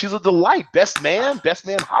love her. She's a delight. Best man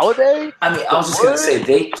holiday. I was just gonna say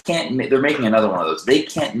they're making another one of those. They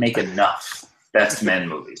can't make enough best man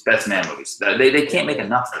movies. They can't make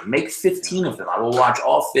enough of them. Make 15 of them. I will watch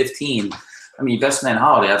all 15. Best Man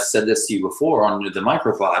Holiday, I've said this to you before on the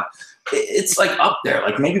Micropod. It's like up there.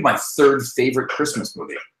 Like maybe my third favorite Christmas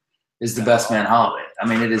movie is The Best Man Holiday.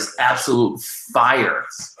 It is absolute fire.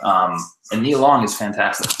 And Nia Long is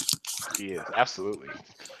fantastic. He is, absolutely.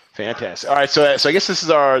 Fantastic. All right, so I guess this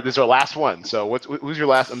is our last one. So who's your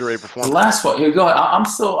last underrated performance? The last one. Here, go ahead.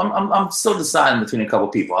 I'm still deciding between a couple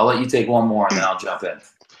people. I'll let you take one more and then I'll jump in.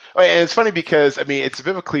 Oh, and it's funny because it's a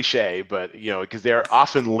bit of a cliche, but because they're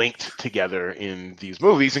often linked together in these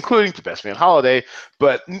movies, including The Best Man Holiday.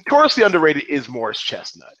 But notoriously underrated is Morris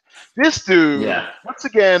Chestnut. This dude, once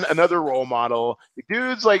again, another role model. The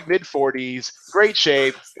dude's like mid-40s, great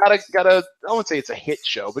shape. Got a I won't say it's a hit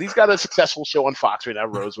show, but he's got a successful show on Fox right now,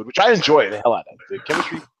 Rosewood, which I enjoy the hell out of. The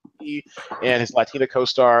chemistry and his Latina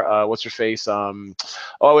co-star, what's her face? I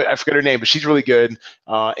forget her name, but she's really good.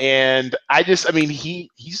 And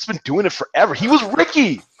he's been doing it forever. He was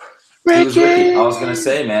Ricky. He was Ricky. I was gonna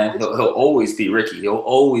say, man, he'll always be Ricky. He'll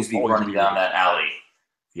always be running down that alley.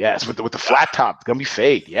 Yes, with the flat top, Gumby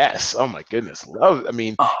fade. Yes. Oh my goodness.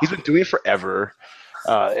 He's been doing it forever.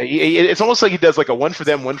 It's almost like he does like a one for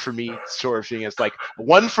them, one for me sort of thing. It's like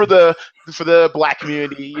one for the black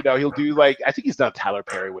community. He'll do like, I think he's done Tyler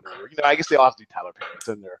Perry, whatever. I guess they all have to do Tyler Perry. It's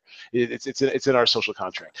in there. It's in our social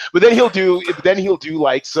contract. But then he'll do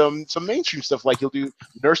like some mainstream stuff. Like he'll do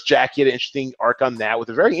Nurse Jackie, an interesting arc on that with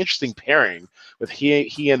a very interesting pairing with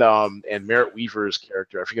he and Merritt Weaver's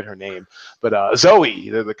character. I forget her name, but Zoe,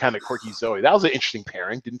 the kind of quirky Zoe. That was an interesting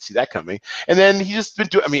pairing. Didn't see that coming. And then he's just been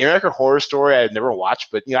doing. American Horror Story. I had never watched,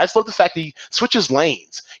 but I just love the fact that he switches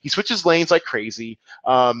lanes. He switches lanes like crazy.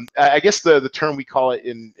 I guess the term we call it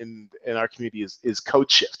in our community is code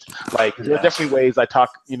shift. Like there are definitely ways I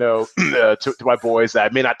talk, to my boys that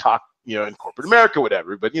I may not talk, in corporate America,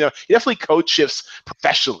 whatever. But he definitely code shifts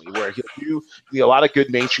professionally, where he'll do a lot of good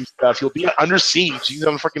mainstream stuff. He'll be Under Siege. He's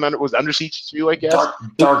on freaking was Under Siege 2, I guess.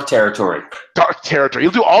 Dark Territory. Dark Territory.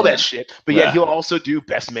 He'll do all that shit. But yet he'll also do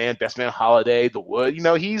Best Man Holiday, The Wood.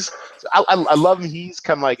 I love him. He's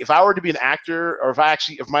kind of like, if I were to be an actor, or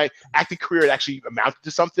if my acting career had actually amounted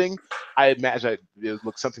to something, I imagine it would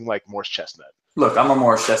look something like Morris Chestnut. Look, I'm a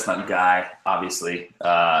Morris Chestnut guy, obviously.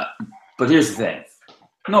 But here's the thing.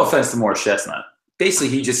 No offense to Morris Chestnut. Basically,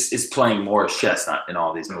 he just is playing Morris Chestnut in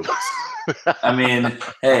all these movies.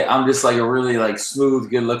 Hey, I'm just like a really like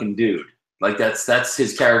smooth, good-looking dude. Like that's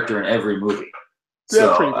his character in every movie.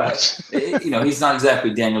 Yeah, pretty much. He's not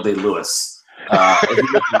exactly Daniel Day-Lewis.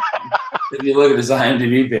 If you look at his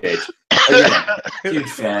IMDb page, again, huge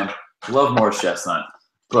fan. Love Morris Chestnut,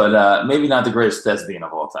 but maybe not the greatest thespian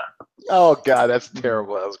of all time. Oh God, that's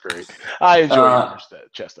terrible. That was great. I enjoyed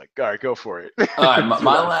Chestnut. All right, go for it. All right,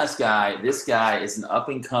 my last guy. This guy is an up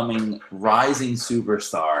and coming, rising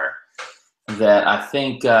superstar that I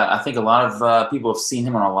think a lot of people have seen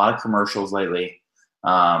him on a lot of commercials lately.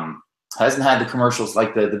 Hasn't had the commercials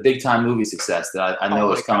like the big time movie success that I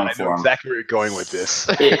know is coming for him. Exactly where you're going with this.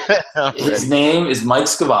 His name is Mike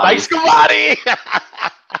Scavati. Mike Scavati.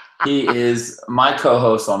 He is my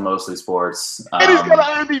co-host on Mostly Sports. And he's got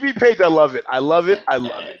an IMDb page. I love it.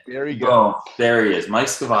 There you go. Boom. There he is. Mike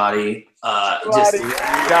Scavati. He gets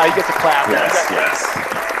a clap. Yes.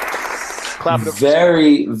 Clap.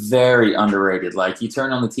 Very, very underrated. Like, he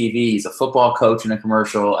turned on the TV. He's a football coach in a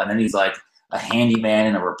commercial, and then he's like a handyman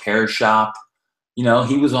in a repair shop. He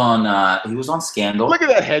was on Scandal. Look at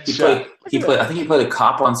that headshot. I think he played a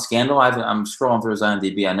cop on Scandal. I'm scrolling through his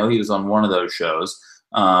IMDb. I know he was on one of those shows.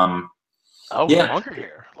 Longer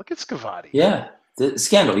hair. Look at Scavati. Yeah, the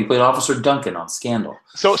Scandal. He played Officer Duncan on Scandal.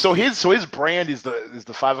 So his brand is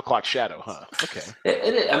the 5 o'clock shadow, huh? Okay.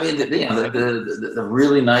 The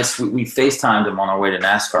really nice. We FaceTimed him on our way to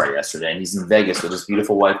NASCAR yesterday, and he's in Vegas with his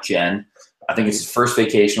beautiful wife Jen. I think it's his first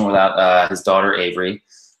vacation without his daughter Avery.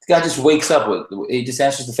 The guy just wakes up he just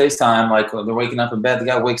answers the FaceTime like they're waking up in bed. The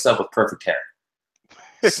guy wakes up with perfect hair.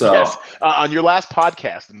 So Yes, on your last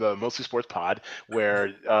podcast, the Mostly Sports Pod,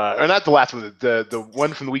 where or not the last one, the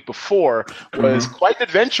one from the week before was mhm. quite an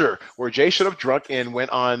adventure where Jay showed up drunk and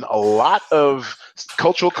went on a lot of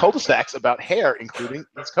cultural cul-de-sacs about hair, including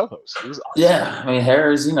his co-host. It was awesome. Yeah, I mean,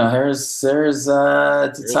 hair is it's Hair's high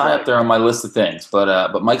up life. there on my list of things.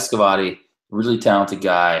 But Mike Scavati, really talented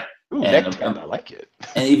guy, Ooh, and neck tat, I like it.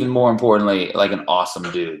 and even more importantly, like an awesome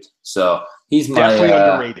dude. So he's my Definitely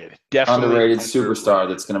underrated. Definitely underrated superstar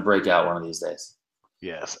that's going to break out one of these days.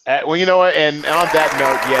 Yes. Well, you know what? And on that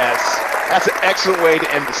note, yes, that's an excellent way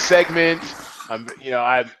to end the segment.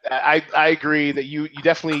 I agree that you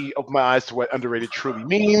definitely opened my eyes to what underrated truly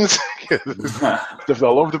means. Stuff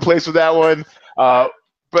all over the place with that one.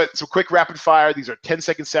 But some quick rapid fire. These are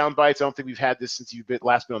 10-second sound bites. I don't think we've had this since you've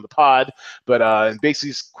last been on the pod. But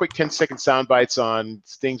basically, quick 10-second sound bites on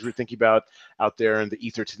things we're thinking about out there in the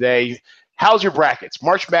ether today. How's your brackets?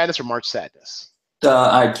 March Madness or March Sadness?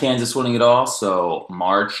 I had Kansas winning it all, so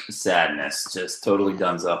March Sadness, just totally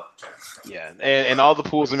donezo. Yeah, and all the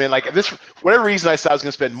pools. I mean, like this, for whatever reason, I said I was going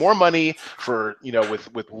to spend more money for with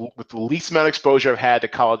the least amount of exposure I've had to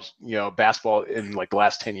college basketball in like the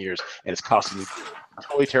last 10 years, and it's costing me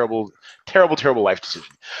totally terrible life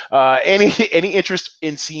decision. Any interest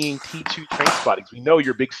in seeing T2 Train Spotting? We know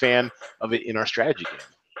you're a big fan of it in our strategy game.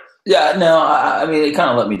 Yeah, no, I mean, it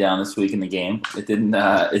kind of let me down this week in the game. It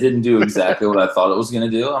didn't do exactly what I thought it was going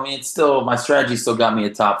to do. I mean, it's still, my strategy still got me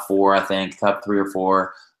a top 4, I think, top 3 or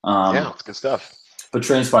 4. Yeah, it's good stuff. But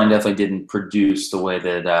Trainspotting definitely didn't produce the way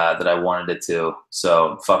that I wanted it to.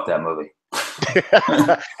 So fuck that movie.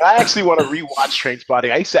 I actually want to rewatch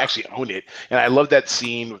Trainspotting. I used to actually own it, and I love that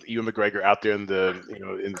scene with Ewan McGregor out there in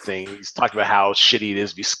the thing. He's talking about how shitty it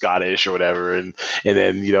is to be Scottish or whatever, and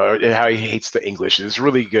then and how he hates the English. It's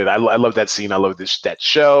really good. I love that scene. I love that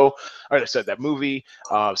show. Or I said that movie.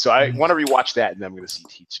 So I want to rewatch that, and then I'm going to see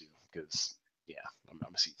T2 because I'm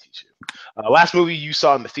going to see T2. Last movie you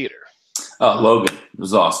saw in the theater? Oh, Logan. It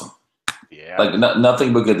was awesome. Yeah. Like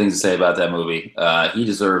nothing but good things to say about that movie. He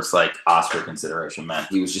deserves like Oscar consideration, man.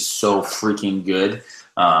 He was just so freaking good.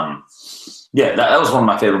 Yeah, that was one of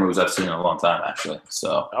my favorite movies I've seen in a long time, actually.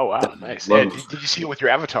 So. Oh wow, nice. And did you see it with your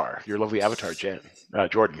avatar, your lovely avatar,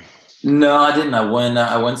 Jordan? No, I didn't.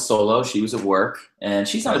 I went solo. She was at work, and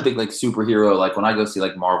she's not a big like superhero. Like when I go see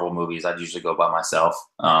like Marvel movies, I'd usually go by myself.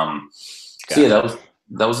 So yeah,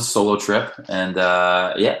 that was a solo trip, and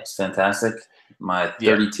yeah, it's fantastic. My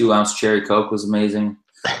 32-ounce cherry Coke was amazing.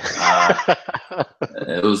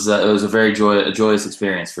 It was a very joyous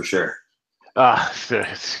experience for sure.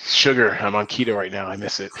 Sugar. I'm on keto right now. I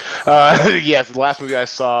miss it. Yes, the last movie I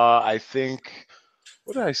saw, I think.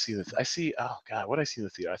 What did I see? Oh God, what did I see in the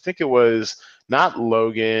theater? I think it was not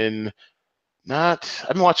Logan. I've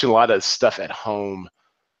been watching a lot of stuff at home.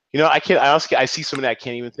 I see so many I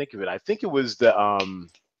can't even think of it. I think it was the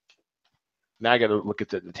Now I got to look at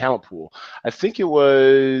the talent pool. I think it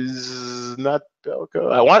was not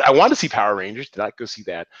Belko. I want to see Power Rangers. Did not go see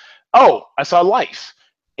that. Oh, I saw Life.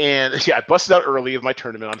 And yeah, I busted out early of my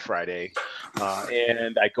tournament on Friday,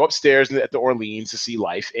 and I go upstairs at the Orleans to see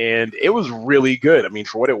Life, and it was really good. I mean,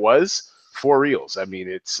 for what it was, for reals. I mean,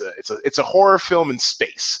 it's a horror film in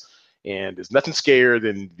space, and there's nothing scarier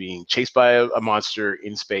than being chased by a monster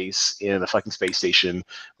in space in a fucking space station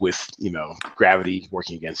with gravity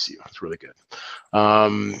working against you. It's really good.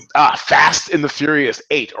 Fast and the Furious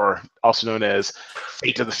 8, or also known as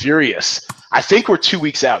Fate of the Furious. I think we're 2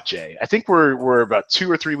 weeks out, Jay. I think we're about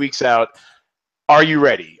 2 or 3 weeks out. Are you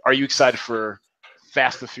ready? Are you excited for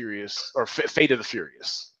Fast and the Furious or Fate of the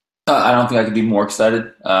Furious? I don't think I could be more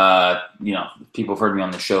excited. People have heard me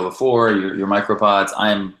on the show before. Your micropods.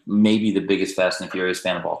 I am maybe the biggest Fast and Furious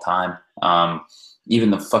fan of all time.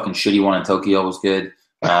 Even the fucking shitty one in Tokyo was good.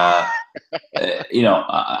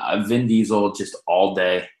 Vin Diesel just all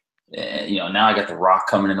day. Now I got The Rock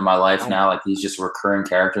coming into my life now. Like he's just a recurring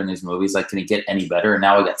character in these movies. Like, can it get any better? And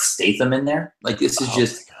now I got Statham in there. Like this is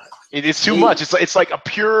just. It's too much. It's like a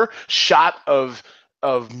pure shot of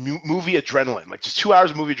movie adrenaline, like just 2 hours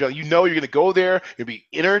of movie adrenaline. You're going to go there, you'll be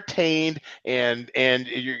entertained, and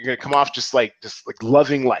you're going to come off just like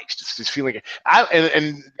loving life, just feeling it.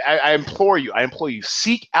 I implore you,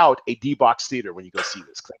 seek out a D-Box theater when you go see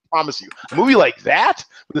this. 'Cause I promise you, a movie like that,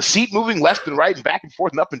 with the seat moving left and right and back and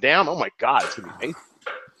forth and up and down, oh my God, it's going to be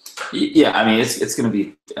amazing. Yeah, I mean, it's going to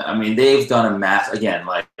be. I mean, they've done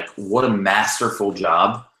what a masterful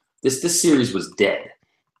job. This series was dead.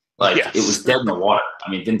 It was dead in the water.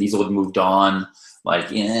 I mean, Vin Diesel had moved on.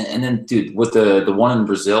 And then, dude, with the one in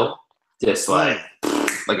Brazil, just like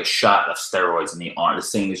a shot of steroids in the arm.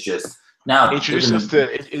 This thing is just now. It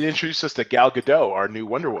introduced us to Gal Gadot, our new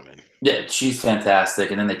Wonder Woman. Yeah, she's fantastic,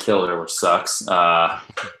 and then they killed her, which sucks.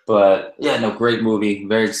 But yeah, no, great movie.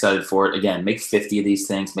 Very excited for it. Again, make 50 of these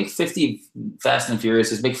things. Make 50 Fast and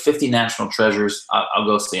Furiouses. Make 50 National Treasures. I'll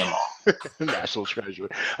go see them all. National treasure.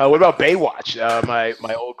 What about Baywatch?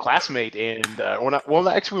 My old classmate and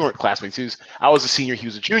actually we weren't classmates. I was a senior, he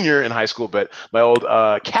was a junior in high school, but my old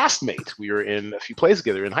castmate. We were in a few plays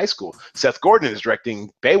together in high school. Seth Gordon is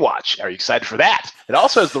directing Baywatch. Are you excited for that? It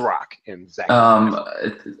also has The Rock and Zach.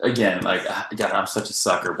 Again, like God, I'm such a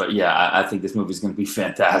sucker, but yeah, I think this movie is going to be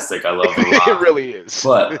fantastic. I love The Rock. It really is.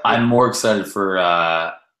 But I'm more excited for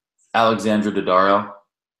Alexandra Daddario.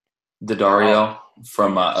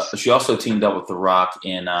 From she also teamed up with The Rock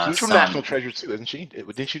in she's from National Treasure too, isn't she?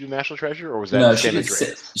 Didn't she do National Treasure, or was that no? San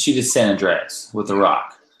Andreas? She did San Andreas with The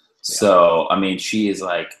Rock. Yeah. So I mean, she is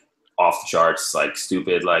like off the charts, like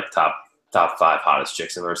stupid, like top 5 hottest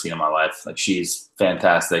chicks I've ever seen in my life. Like she's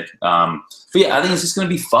fantastic. But yeah, I think it's just gonna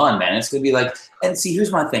be fun, man. It's gonna be like, and see,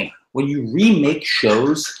 here's my thing: when you remake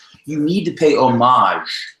shows, you need to pay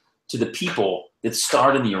homage to the people that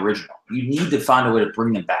starred in the original. You need to find a way to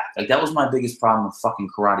bring them back. Like that was my biggest problem with fucking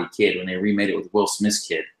Karate Kid when they remade it with Will Smith's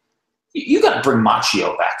kid. You got to bring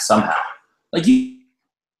Machio back somehow. Like you.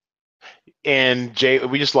 And Jay,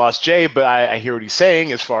 we just lost Jay, but I hear what he's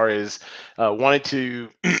saying as far as wanted to,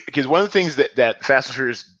 because one of the things that Fast and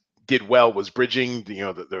Furious did well was bridging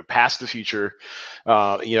the past to the future,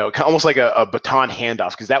 almost like a baton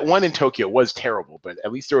handoff, because that one in Tokyo was terrible, but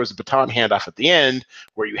at least there was a baton handoff at the end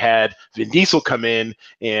where you had Vin Diesel come in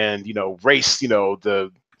and race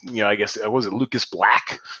I guess was it Lucas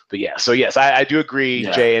Black, but yeah. So yes, I do agree,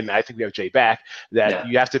 yeah. Jay, and I think we have Jay back that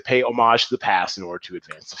you have to pay homage to the past in order to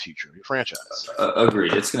advance the future of your franchise.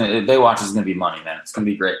 Agreed. Baywatch is gonna be money, man. It's gonna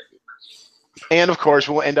be great. And of course,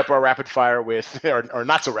 we'll end up our rapid fire with, or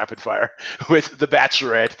not so rapid fire, with The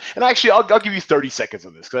Bachelorette. And actually, I'll give you 30 seconds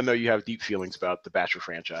on this because I know you have deep feelings about the Bachelor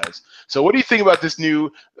franchise. So, what do you think about this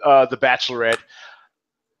new The Bachelorette?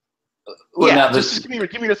 Well, just give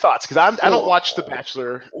me your thoughts because I don't watch The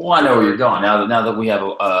Bachelor. Well, I know where you're going now that we have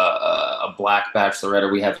a black Bachelorette,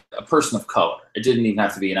 or we have a person of color. It didn't even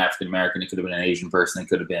have to be an African American. It could have been an Asian person. It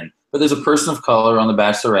could have been, but there's a person of color on The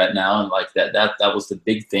Bachelorette now, and like that was the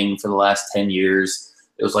big thing for the last 10 years.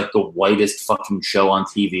 It was like the whitest fucking show on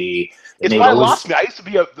TV. It's why I lost me. I used to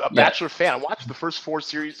be a Bachelor fan. I watched the first 4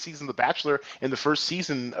 seasons of The Bachelor and the first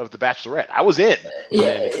season of The Bachelorette. I was in.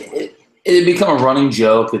 Yeah. It become a running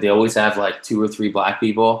joke that they always have like 2 or 3 black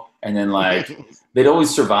people, and then like they'd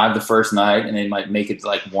always survive the first night, and they might make it to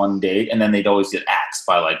like one date, and then they'd always get axed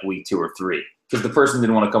by like week 2 or 3 because the person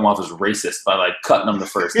didn't want to come off as racist by like cutting them the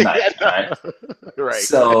first night, right? Right.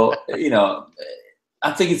 So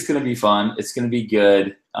I think it's gonna be fun. It's gonna be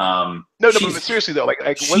good. No, but seriously though,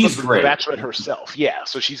 like she's the great. Bachelorette herself, yeah.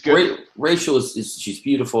 So she's good. Rachel she's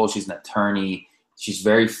beautiful. She's an attorney. She's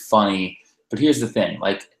very funny. But here's the thing,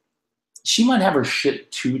 like. She might have her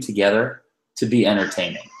shit too together to be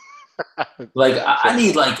entertaining. Like I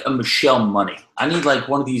need like a Michelle Money. I need like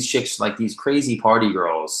one of these chicks, like these crazy party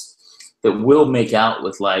girls that will make out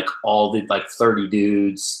with like all the like 30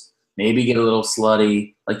 dudes, maybe get a little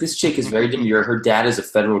slutty. Like this chick is very demure. Her dad is a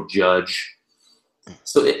federal judge.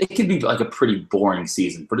 So it could be like a pretty boring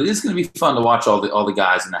season, but it is going to be fun to watch all the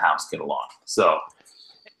guys in the house get along. So.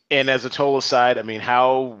 And as a total aside, I mean,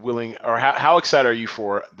 how willing or how excited are you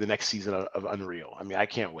for the next season of Unreal? I mean, I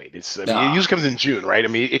can't wait. It usually comes in June, right? I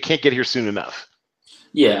mean, it can't get here soon enough.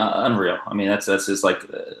 Yeah, Unreal. I mean, that's just like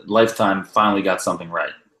Lifetime finally got something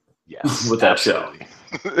right. Yes, with that show.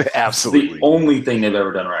 Absolutely. The only thing they've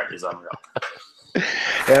ever done right is Unreal.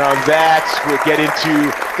 And on that, we'll get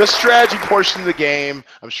into the strategy portion of the game.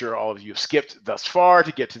 I'm sure all of you have skipped thus far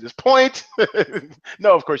to get to this point.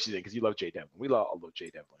 No, of course you didn't, because you love Jay Devlin. We all love Jay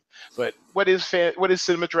Devlin. But what is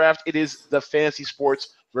Cinema Draft? It is the fantasy sports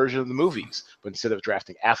version of the movies. But instead of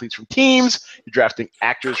drafting athletes from teams, you're drafting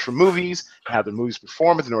actors from movies, and how the movies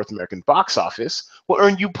perform at the North American box office will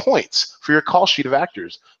earn you points for your call sheet of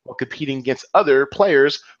actors while competing against other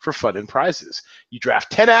players for fun and prizes. You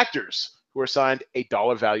draft 10 actors who are assigned a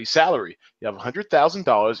dollar value salary. You have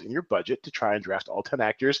 $100,000 in your budget to try and draft all 10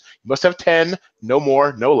 actors. You must have 10, no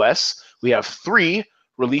more, no less. We have 3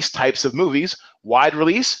 release types of movies: wide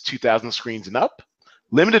release, 2,000 screens and up;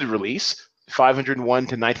 limited release, 501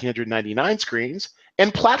 to 1,999 screens;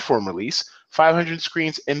 and platform release, 500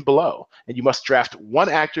 screens and below. And you must draft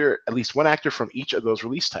at least one actor from each of those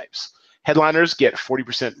release types. Headliners get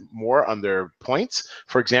 40% more on their points.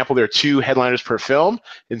 For example, there are 2 headliners per film.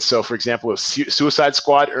 And so, for example, if Suicide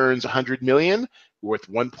Squad earns $100 million, worth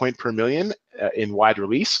 1 point per million in wide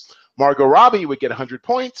release, Margot Robbie would get 100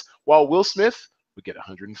 points, while Will Smith would get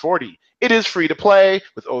 140. It is free to play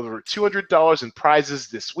with over $200 in prizes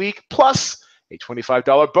this week, plus a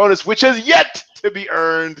 $25 bonus, which has yet to be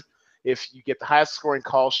earned. If you get the highest scoring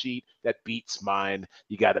call sheet that beats mine,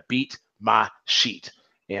 you got to beat my sheet.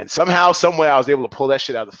 And somehow, some way, I was able to pull that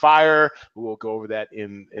shit out of the fire. We'll go over that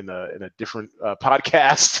in a different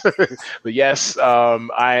podcast. But yes,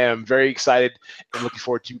 I am very excited and looking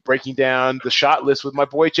forward to breaking down the shot list with my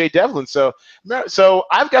boy Jay Devlin. So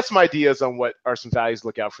I've got some ideas on what are some values to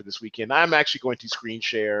look out for this weekend. I'm actually going to screen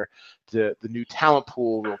share the new talent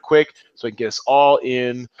pool real quick so I can get us all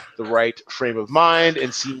in the right frame of mind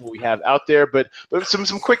and see what we have out there. But some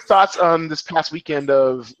quick thoughts on this past weekend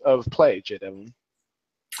of play, Jay Devlin.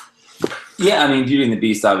 Yeah, I mean, Beauty and the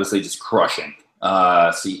Beast obviously just crushing.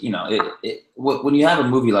 So, when you have a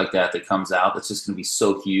movie like that comes out that's just going to be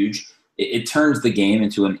so huge, it turns the game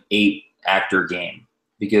into an 8-actor game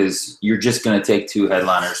because you're just going to take 2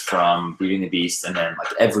 headliners from Beauty and the Beast, and then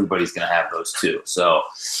like everybody's going to have those 2. So,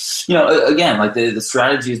 again, like the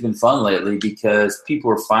strategy has been fun lately because people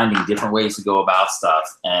are finding different ways to go about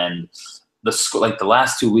stuff, and the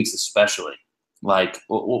last 2 weeks especially. Like,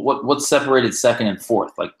 what separated second and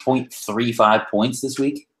fourth? Like 0.35 points this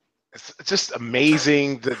week? It's just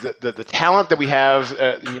amazing the talent that we have.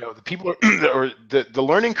 The people or the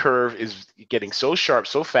learning curve is getting so sharp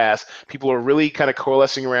so fast. People are really kind of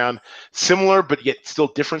coalescing around similar but yet still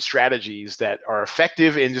different strategies that are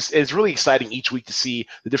effective, and just it's really exciting each week to see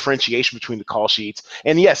the differentiation between the call sheets.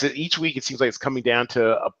 And yes, each week it seems like it's coming down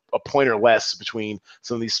to a point or less between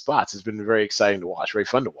some of these spots. It's been very exciting to watch, very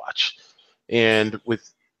fun to watch. And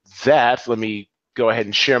with that, let me go ahead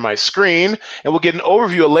and share my screen, and we'll get an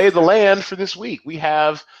overview, a lay of the land for this week. We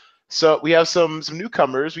have some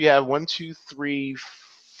newcomers. We have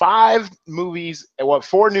 5 movies,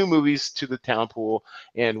 4 new movies to the talent pool,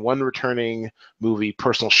 and 1 returning movie.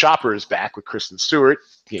 Personal Shopper is back with Kristen Stewart,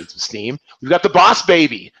 gained some steam. We've got The Boss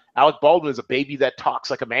Baby. Alec Baldwin is a baby that talks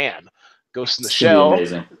like a man. Ghost in the Shell.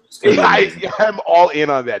 I'm all in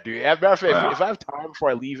on that, dude. As a matter of fact, if I have time before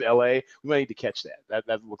I leave LA, we might need to catch that.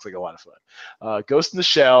 That looks like a lot of fun. Ghost in the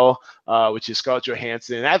Shell, which is Scarlett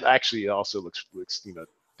Johansson. That actually also looks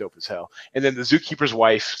dope as hell. And then The Zookeeper's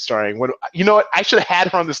Wife, starring what I should have had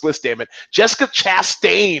her on this list. Damn it, Jessica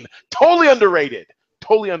Chastain. Totally underrated.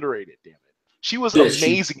 Damn it. She was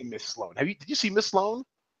amazing in Miss Sloane. Did you see Miss Sloane?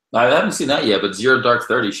 I haven't seen that yet, but Zero Dark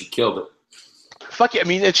 30, she killed it. Fuck yeah. I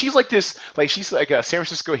mean, and she's like this, she's like a San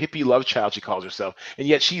Francisco hippie love child, she calls herself. And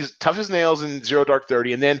yet she's tough as nails in Zero Dark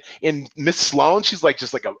 30. And then in Miss Sloane, she's like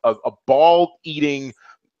just like a ball-eating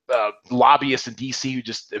lobbyist in DC who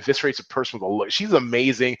just eviscerates a person with a look. She's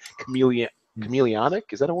amazing. Chameleonic,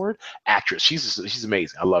 is that a word? Actress. She's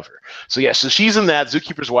amazing. I love her. So yeah, so she's in that,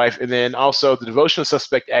 Zookeeper's Wife, and then also The Devotion of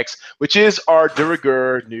Suspect X, which is our de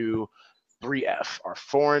rigueur new 3F, our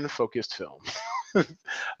foreign-focused film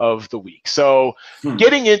of the week. So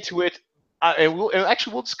getting into it,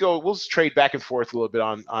 we'll just trade back and forth a little bit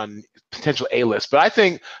on potential A list. But I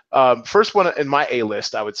think first one in my A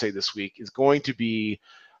list, I would say this week is going to be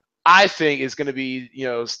Beauty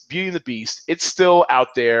and the Beast. It's still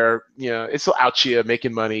out there, it's still out here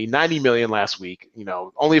making money. 90 million last week,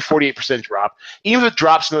 only a 48% drop. Even if it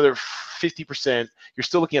drops another 50%, you're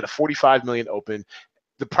still looking at a 45 million open.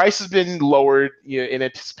 The price has been lowered in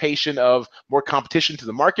anticipation of more competition to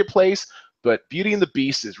the marketplace, but Beauty and the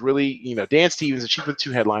Beast is really, Dan Stevens, and she's been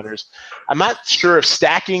 2 headliners. I'm not sure if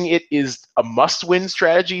stacking it is a must-win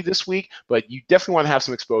strategy this week, but you definitely want to have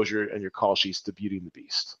some exposure in your call sheets to Beauty and the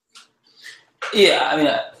Beast. Yeah, I mean,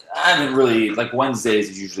 I haven't really, Wednesdays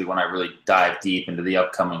is usually when I really dive deep into the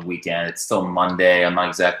upcoming weekend. It's still Monday. I'm not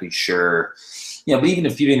exactly sure. But even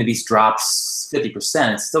if Beauty and the Beast drops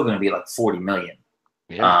 50%, it's still going to be like 40 million.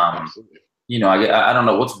 Yeah, I don't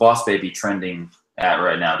know, what's Boss Baby trending at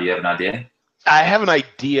right now? Do you have an idea? I have an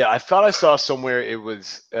idea. I thought I saw somewhere it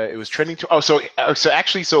was trending to. So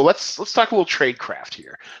let's talk a little tradecraft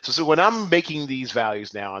here. So when I'm making these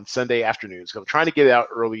values now on Sunday afternoons, I'm trying to get it out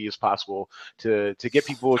early as possible to get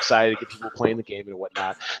people excited, get people playing the game and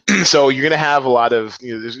whatnot. So you're gonna have a lot of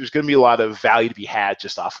there's gonna be a lot of value to be had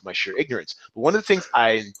just off of my sheer ignorance. But one of the things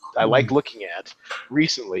I like looking at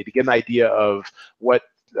recently to get an idea of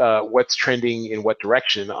what's trending in what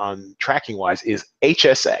direction on tracking wise is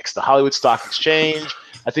HSX, the Hollywood Stock Exchange.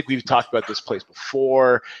 I think we've talked about this place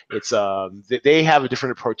before. It's they have a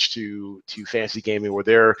different approach to fantasy gaming where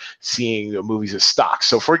they're seeing movies as stocks.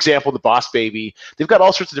 So for example, the Boss Baby, they've got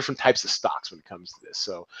all sorts of different types of stocks when it comes to this.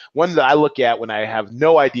 So one that I look at when I have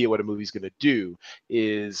no idea what a movie's going to do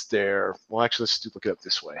is let's look it up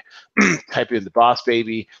this way. Type in the Boss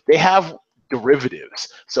Baby. They have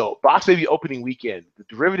derivatives. So Boss Baby opening weekend, the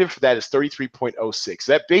derivative for that is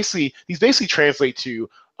 33.06. These basically translate to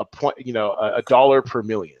a dollar per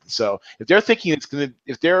million. So if they're thinking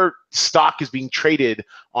if their stock is being traded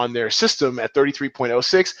on their system at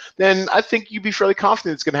 33.06, then I think you'd be fairly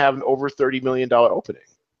confident it's going to have an over $30 million opening.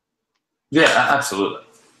 Yeah, absolutely.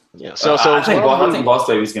 Yeah. I think Boss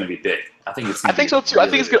Baby is going to be big. I think so too. I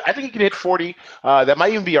think it's good. I think it can hit 40. That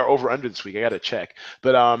might even be our over under this week. I got to check.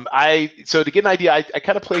 But so to get an idea, I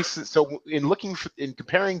kind of place it. So in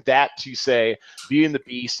comparing that to say Beauty and the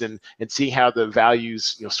Beast and seeing how the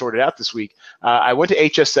values sorted out this week, I went to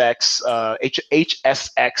HSX.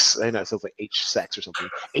 HSX. I know it sounds like HSX or something.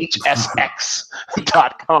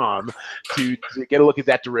 HSX.com to get a look at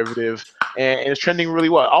that derivative, and it's trending really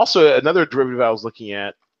well. Also, another derivative I was looking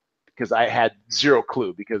at, because I had zero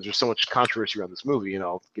clue because there's so much controversy around this movie, and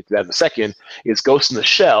I'll get to that in a second, is Ghost in the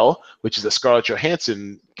Shell, which is a Scarlett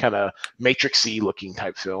Johansson kind of Matrix-y looking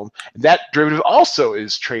type film. And that derivative also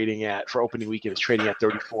is trading for opening weekend, is trading at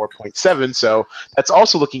 34.7. So that's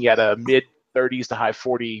also looking at a mid 30s to high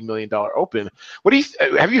 $40 million open.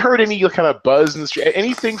 Have you heard any kind of buzz in the street?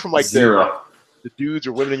 Anything from like the dudes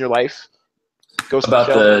or women in your life? Ghost in the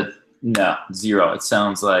Shell? No, zero. It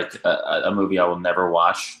sounds like a movie I will never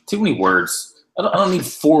watch. Too many words. I don't need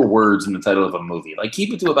 4 words in the title of a movie. Like,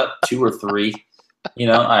 keep it to about 2 or 3.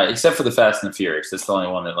 Except for the Fast and the Furious. That's the only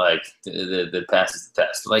one that that passes the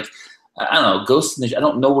test. Like, I don't know. Ghost in the. I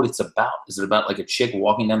don't know what it's about. Is it about like a chick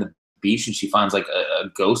walking down the beach and she finds like a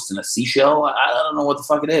ghost in a seashell? I don't know what the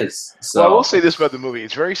fuck it is. So I will say this about the movie: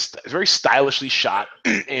 it's very stylishly shot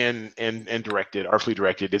and directed, artfully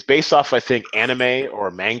directed. It's based off, I think, anime or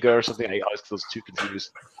manga or something. I always get those two confused.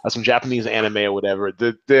 Some Japanese anime or whatever.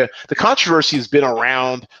 The controversy has been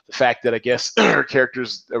around the fact that I guess her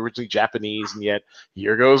character's originally Japanese, and yet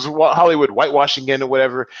here goes Hollywood whitewashing again or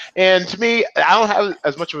whatever. And to me, I don't have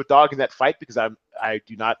as much of a dog in that fight because I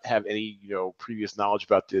do not have any previous knowledge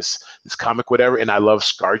about this comic, whatever, and I love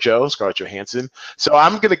Scarlett Johansson. So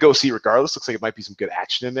I'm gonna go see it regardless. Looks like it might be some good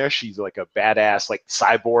action in there. She's like a badass like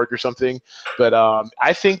cyborg or something. But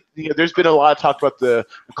I think there's been a lot of talk about the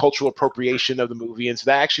cultural appropriation of the movie, and so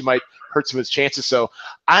that actually might hurt some of its chances. So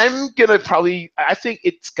I'm gonna I think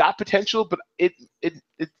it's got potential, but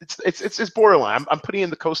it's borderline. I'm putting in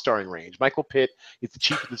the co-starring range. Michael Pitt is the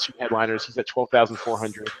chief of the 2 headliners. He's at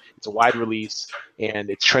 12,400. It's a wide release, and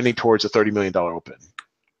it's trending towards a $30 million open.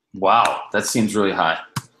 Wow, that seems really high.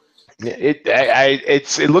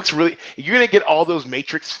 It looks really. You're gonna get all those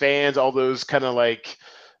Matrix fans, all those kind of like,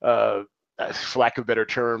 for lack of a better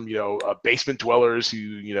term, basement dwellers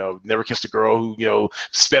who never kissed a girl, who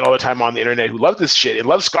spent all the time on the internet, who love this shit and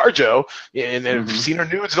love ScarJo, and have seen her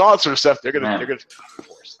nudes and all that sort of stuff. They're gonna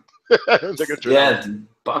force. Yeah,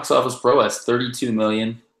 box office pro has 32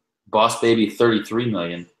 million. Boss Baby 33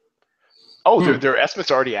 million. Oh, their estimates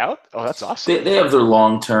are already out? Oh, that's awesome. They have their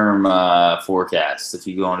long-term forecasts. If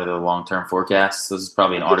you go into the long-term forecasts, this is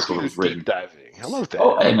probably an article that was written. Deep diving. I love that.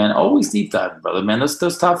 Oh, hey, man, always deep diving, brother. Man,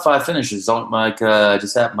 those top 5 finishes don't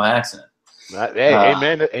just happen by accident. Hey,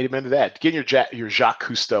 amen to that. Get your Jacques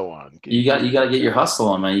Cousteau on. You got to get your hustle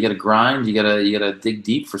on, man. You got to grind. You got to dig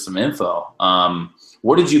deep for some info.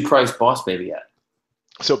 What did you price Boss Baby at?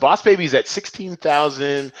 So Boss Baby's at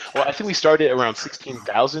 16,000. Well, I think we started around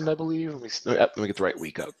 16,000, I believe. Let me get the right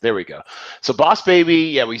week up. There we go. So Boss Baby,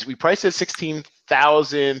 yeah, we priced it at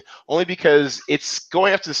 16,000 only because it's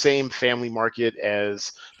going after the same family market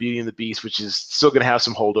as Beauty and the Beast, which is still going to have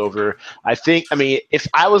some holdover. I mean, if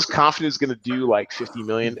I was confident it was going to do like 50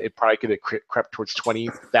 million, it probably could have crept towards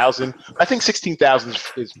 20,000. I think 16,000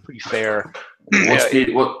 is pretty fair.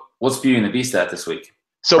 What's Beauty and the Beast at this week?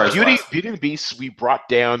 So Beauty and the Beast, we brought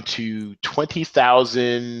down to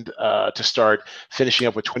 20,000 to start, finishing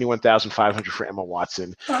up with 21,500 for Emma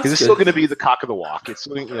Watson, because it's still going to be the cock of the walk. It's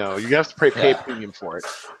you're going to have to pay a premium for it,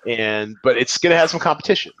 but it's going to have some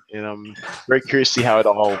competition, and I'm very curious to see how it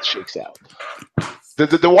all shakes out.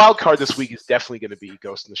 The wild card this week is definitely going to be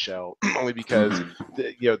Ghost in the Shell, only because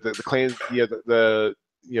the claims the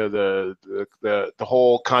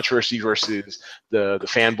whole controversy versus the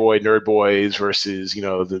fanboy nerd boys versus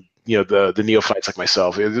the neophytes like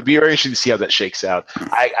myself. It'll be very interesting to see how that shakes out.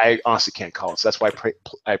 I honestly can't call it, so that's why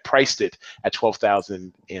I priced it at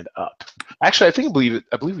 12,000 and up. Actually, I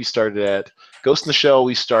believe we started at Ghost in the Shell.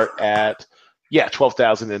 We start at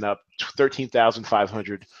 12,000 and up,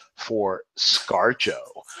 13,500 for ScarJo.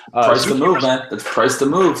 Price to move, man. That's price to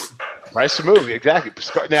move. Price to move, exactly.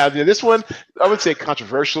 Now, this one, I would say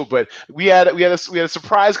controversial, but we had a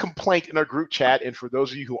surprise complaint in our group chat, and for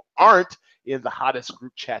those of you who aren't in the hottest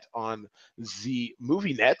group chat on the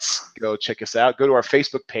movie nets. Go check us out. Go to our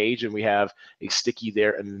Facebook page, and we have a sticky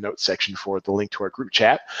there in the notes section for the link to our group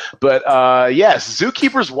chat. But yes,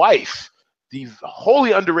 Zookeeper's Wife, the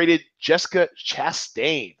wholly underrated Jessica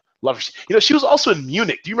Chastain. Love her. You know, she was also in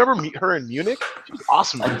Munich. Do you remember her in Munich? She was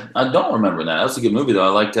awesome. I don't remember that. That was a good movie, though. I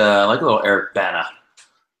like a little Eric Bana.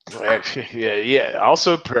 Yeah.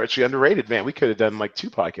 Also, partially underrated. Man, we could have done like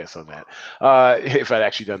 2 podcasts on that if I'd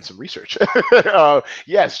actually done some research.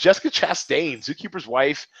 Yes, Jessica Chastain, Zookeeper's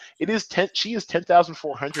Wife. She is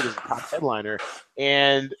 10,400 as the top headliner,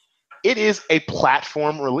 and it is a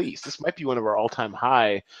platform release. This might be one of our all-time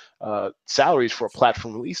high salaries for a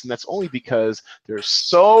platform release, and that's only because there's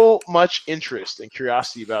so much interest and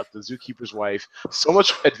curiosity about the Zookeeper's Wife, so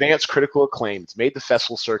much advanced critical acclaim. It's made the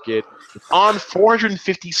festival circuit. It's on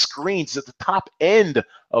 450 screens. It's at the top end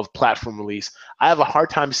of platform release. I have a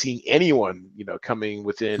hard time seeing anyone, coming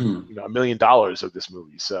within $1 million of this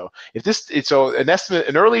movie. So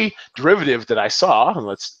an early derivative that I saw, and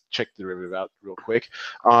let's check the derivative out real quick,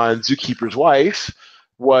 on Zookeeper's Wife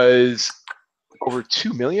was over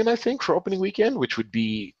 2 million, I think, for opening weekend, which would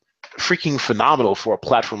be freaking phenomenal for a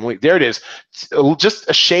platform week. There it is, just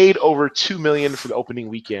a shade over 2 million for the opening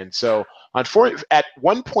weekend. So at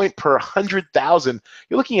 1 point per 100,000,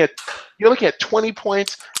 you're looking at 20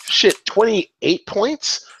 points, 28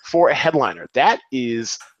 points for a headliner. That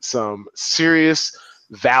is some serious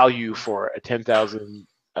value for a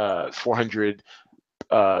 10,400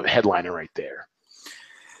 headliner right there.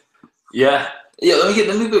 Yeah. Let me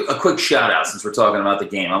give a quick shout out since we're talking about the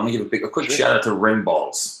game. I'm gonna give a quick shout out to Ring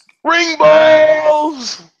Balls. Ring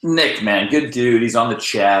Balls. Nick, man, good dude. He's on the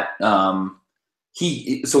chat. So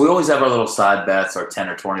we always have our little side bets, our $10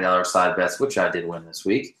 or $20 side bets, which I did win this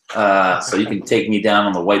week. So you can take me down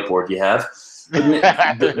on the whiteboard you have. But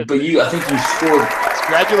I think you scored.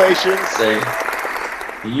 Congratulations.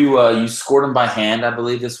 You scored him by hand, I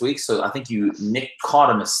believe, this week. So I think Nick caught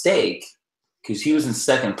a mistake because he was in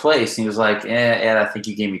second place. And he was like, Ed, I think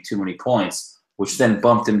you gave me too many points, which then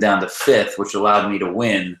bumped him down to 5th, which allowed me to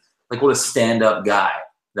win. Like, what a stand-up guy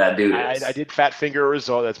that dude is. I did fat finger a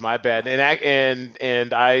result. That's my bad.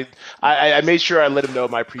 And I made sure I let him know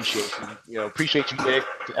my appreciation. Appreciate you, Nick,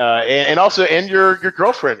 and also your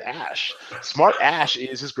girlfriend Ash. Smart Ash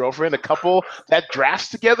is his girlfriend. A couple that drafts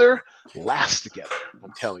together lasts together.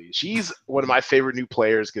 I'm telling you, she's one of my favorite new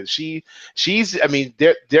players because she's. I mean,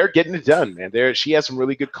 they're getting it done, man. She has some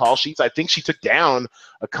really good call sheets. I think she took down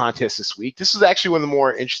a contest this week. This is actually one of the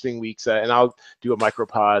more interesting weeks, and I'll do a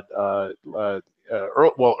micropod.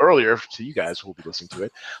 Earlier to you guys who will be listening to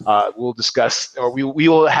it, we'll discuss, or we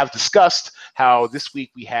will have discussed how this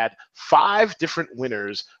week we had 5 different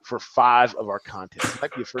winners for 5 of our contests. It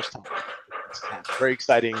might be the first time. Very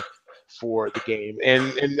exciting for the game,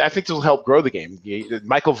 and I think this will help grow the game.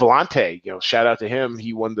 Michael Vellante, shout out to him.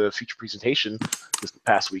 He won the feature presentation this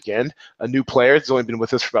past weekend. A new player. He's only been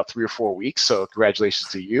with us for about 3 or 4 weeks, so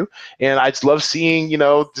congratulations to you. And I just love seeing,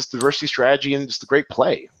 just diversity strategy and just the great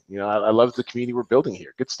play. I love the community we're building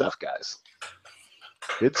here. Good stuff, guys.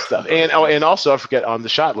 Good stuff. And also, I forget on the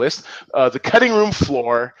shot list, the cutting room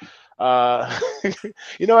floor.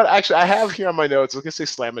 You know what? Actually, I have here on my notes, I was going to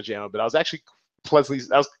say Slamma Jamma, but I was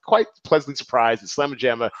quite pleasantly surprised that Slamma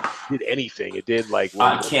Jamma did anything. It did I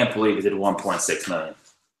can't believe it did 1.6 million.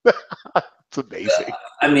 It's amazing.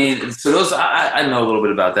 I mean, so those I know a little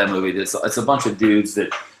bit about that movie. It's a bunch of dudes that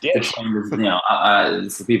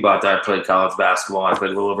it's the people out there. I played college basketball. I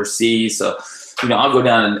played a little overseas, so I'll go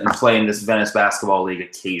down and play in this Venice basketball league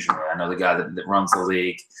occasionally. I know the guy that runs the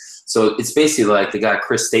league. So it's basically like the guy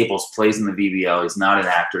Chris Staples plays in the VBL. He's not an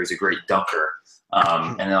actor. He's a great dunker.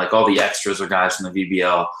 And then all the extras are guys from the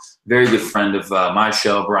VBL. Very good friend of my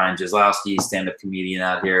show, Brian Jaslowski, stand-up comedian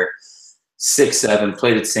out here. 6'7",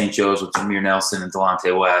 played at St. Joe's with Jameer Nelson and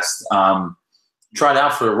Delonte West. Tried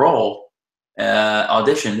out for a role,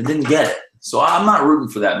 auditioned, and didn't get it. So I'm not rooting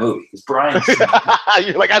for that movie because Brian.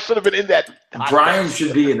 You're like, I should have been in that. Brian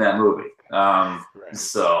should be in that movie. Right.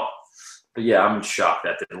 So, but yeah, I'm shocked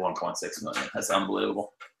that did 1.6 million. That's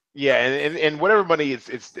unbelievable. Yeah, and whatever money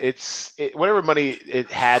whatever money it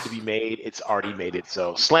had to be made, it's already made it.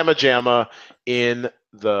 So Slamma Jamma in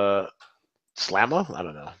the Slamma, I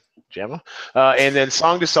don't know, Jamma, and then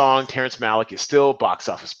Song to Song, Terrence Malick is still box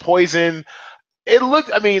office poison. It looked,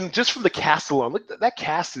 just from the cast alone, that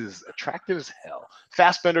cast is attractive as hell.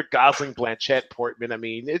 Fassbender, Gosling, Blanchett, Portman.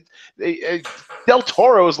 Del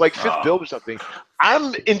Toro is like fifth build or something.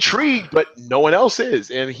 I'm intrigued, but no one else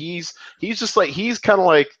is, and he's just like, he's kind of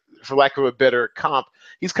like, for lack of a better comp,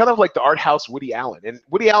 He's kind of like the art house Woody Allen. And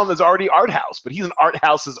Woody Allen is already art house, but he's an art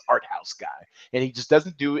house's art house guy. And he just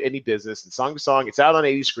doesn't do any business. And Song to Song, it's out on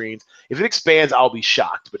 80 screens. If it expands, I'll be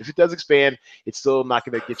shocked. But if it does expand, it's still not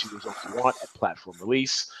going to get you the results you want at platform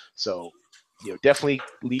release. So, definitely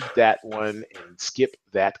leave that one and skip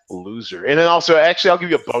that loser. And then also, actually, I'll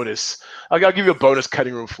give you a bonus. I'll give you a bonus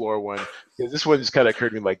cutting room floor one. This one just kind of occurred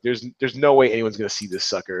to me, like, there's no way anyone's going to see this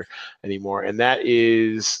sucker anymore. And that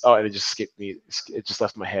is, and it just skipped me. It just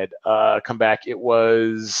left my head. Come back. It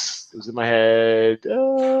was in my head.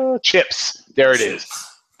 Chips. There it is.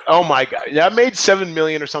 Oh my God. Yeah, I made $7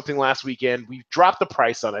 million or something last weekend. We dropped the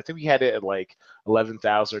price on it. I think we had it at like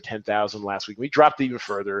 11,000 or 10,000 last week. We dropped it even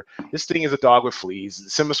further. This thing is a dog with fleas. The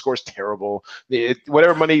cinema score is terrible.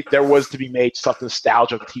 Whatever money there was to be made, just off the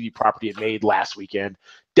nostalgia of the TV property it made last weekend.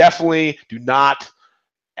 Definitely do not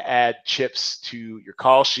add chips to your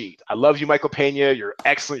call sheet. I love you, Michael Pena. You're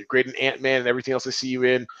excellent. You're great in Ant-Man and everything else I see you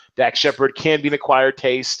in. Dax Shepard can be an acquired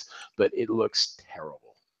taste, but it looks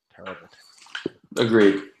terrible. Terrible.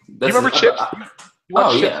 Agreed. You remember Chips?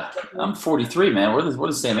 Chips? Yeah. I'm 43, man. We're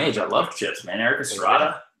the same age. I love Chips, man. Eric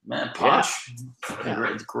Estrada, man. Punch.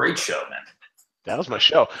 Yeah. Great show, man. That was my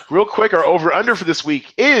show. Real quick, our over-under for this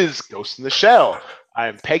week is Ghost in the Shell. I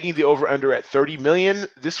am pegging the over-under at 30 million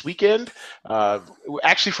this weekend.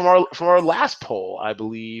 Actually, from our last poll, I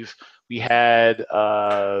believe we had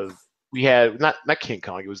not King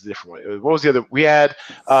Kong. It was a different one. What was the other? We had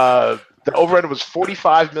the over-under was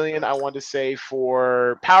 45 million. I wanted to say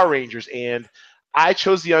for Power Rangers, and I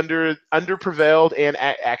chose the under prevailed and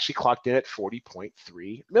actually clocked in at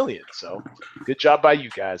 40.3 million. So good job by you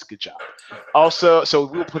guys. Good job. Also, so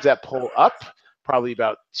we'll put that poll up probably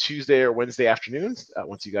about Tuesday or Wednesday afternoons.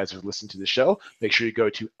 Once you guys have listened to the show, make sure you go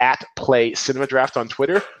to @PlayCinemaDraft on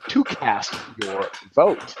Twitter to cast your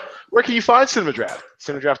vote. Where can you find CinemaDraft?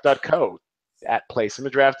 CinemaDraft.co,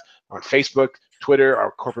 @PlayCinemaDraft on Facebook, Twitter.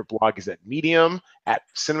 Our corporate blog is at Medium,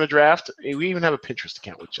 @CinemaDraft. We even have a Pinterest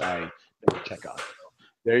account, which I never check out.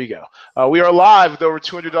 There you go. We are live with over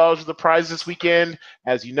 $200 of the prize this weekend.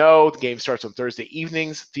 As you know, the game starts on Thursday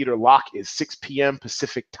evenings. Theater lock is 6 p.m.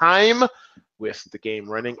 Pacific time, with the game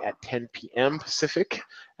running at 10 p.m. Pacific.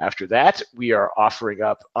 After that, we are offering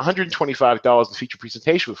up $125 in feature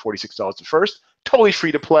presentation with $46 to first. Totally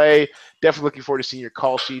free to play. Definitely looking forward to seeing your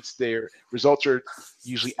call sheets. Their results are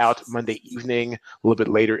usually out Monday evening, a little bit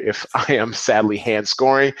later if I am sadly hand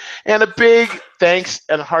scoring. And a big thanks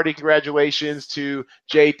and hearty congratulations to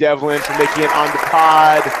Jay Devlin for making it on the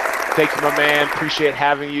pod. Thank you, my man. Appreciate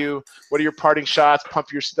having you. What are your parting shots?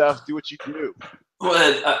 Pump your stuff. Do what you do.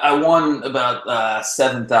 Well, I won about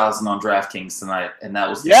 7,000 on DraftKings tonight, and that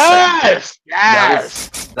was the that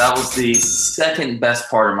was the second best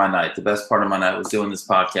part of my night. The best part of my night was doing this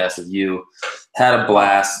podcast with you. Had a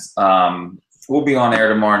blast. We'll be on air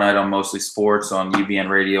tomorrow night on Mostly Sports on UBN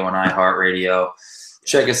Radio and iHeartRadio.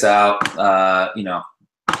 Check us out.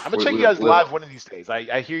 I'm gonna check you guys live one of these days.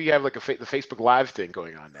 I hear you have like the Facebook Live thing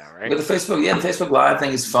going on now, right? But the Facebook Live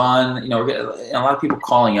thing is fun. We're getting a lot of people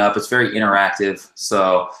calling up. It's very interactive.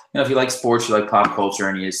 So if you like sports, you like pop culture,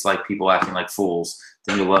 and you just like people acting like fools,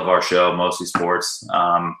 then you'll love our show, Mostly Sports.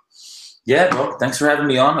 Well, thanks for having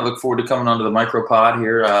me on. I look forward to coming onto the micropod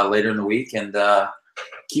here later in the week, and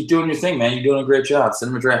keep doing your thing, man. You're doing a great job.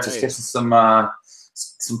 Cinema Draft is catching some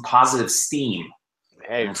positive steam.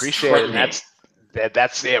 Hey, appreciate it.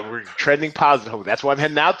 That's it. We're trending positive. That's why I'm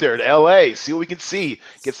heading out there to LA. See what we can see.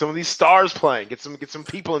 Get some of these stars playing. Get some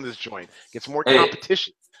people in this joint. Get some more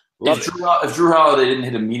competition. If Drew Holiday didn't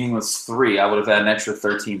hit a meaningless 3, I would have had an extra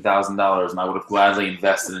 $13,000, and I would have gladly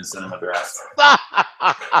invested in Cinema Draft.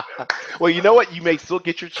 Well, you know what? You may still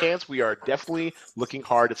get your chance. We are definitely looking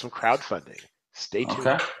hard at some crowdfunding. Stay tuned.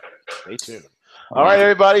 Okay. Stay tuned. All right,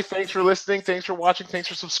 everybody. Thanks for listening. Thanks for watching. Thanks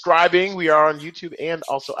for subscribing. We are on YouTube and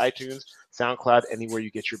also iTunes, SoundCloud, anywhere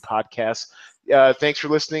you get your podcasts. Thanks for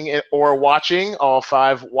listening or watching, all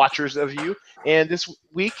 5 watchers of you. And this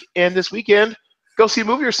week and this weekend, go see a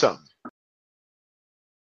movie or something.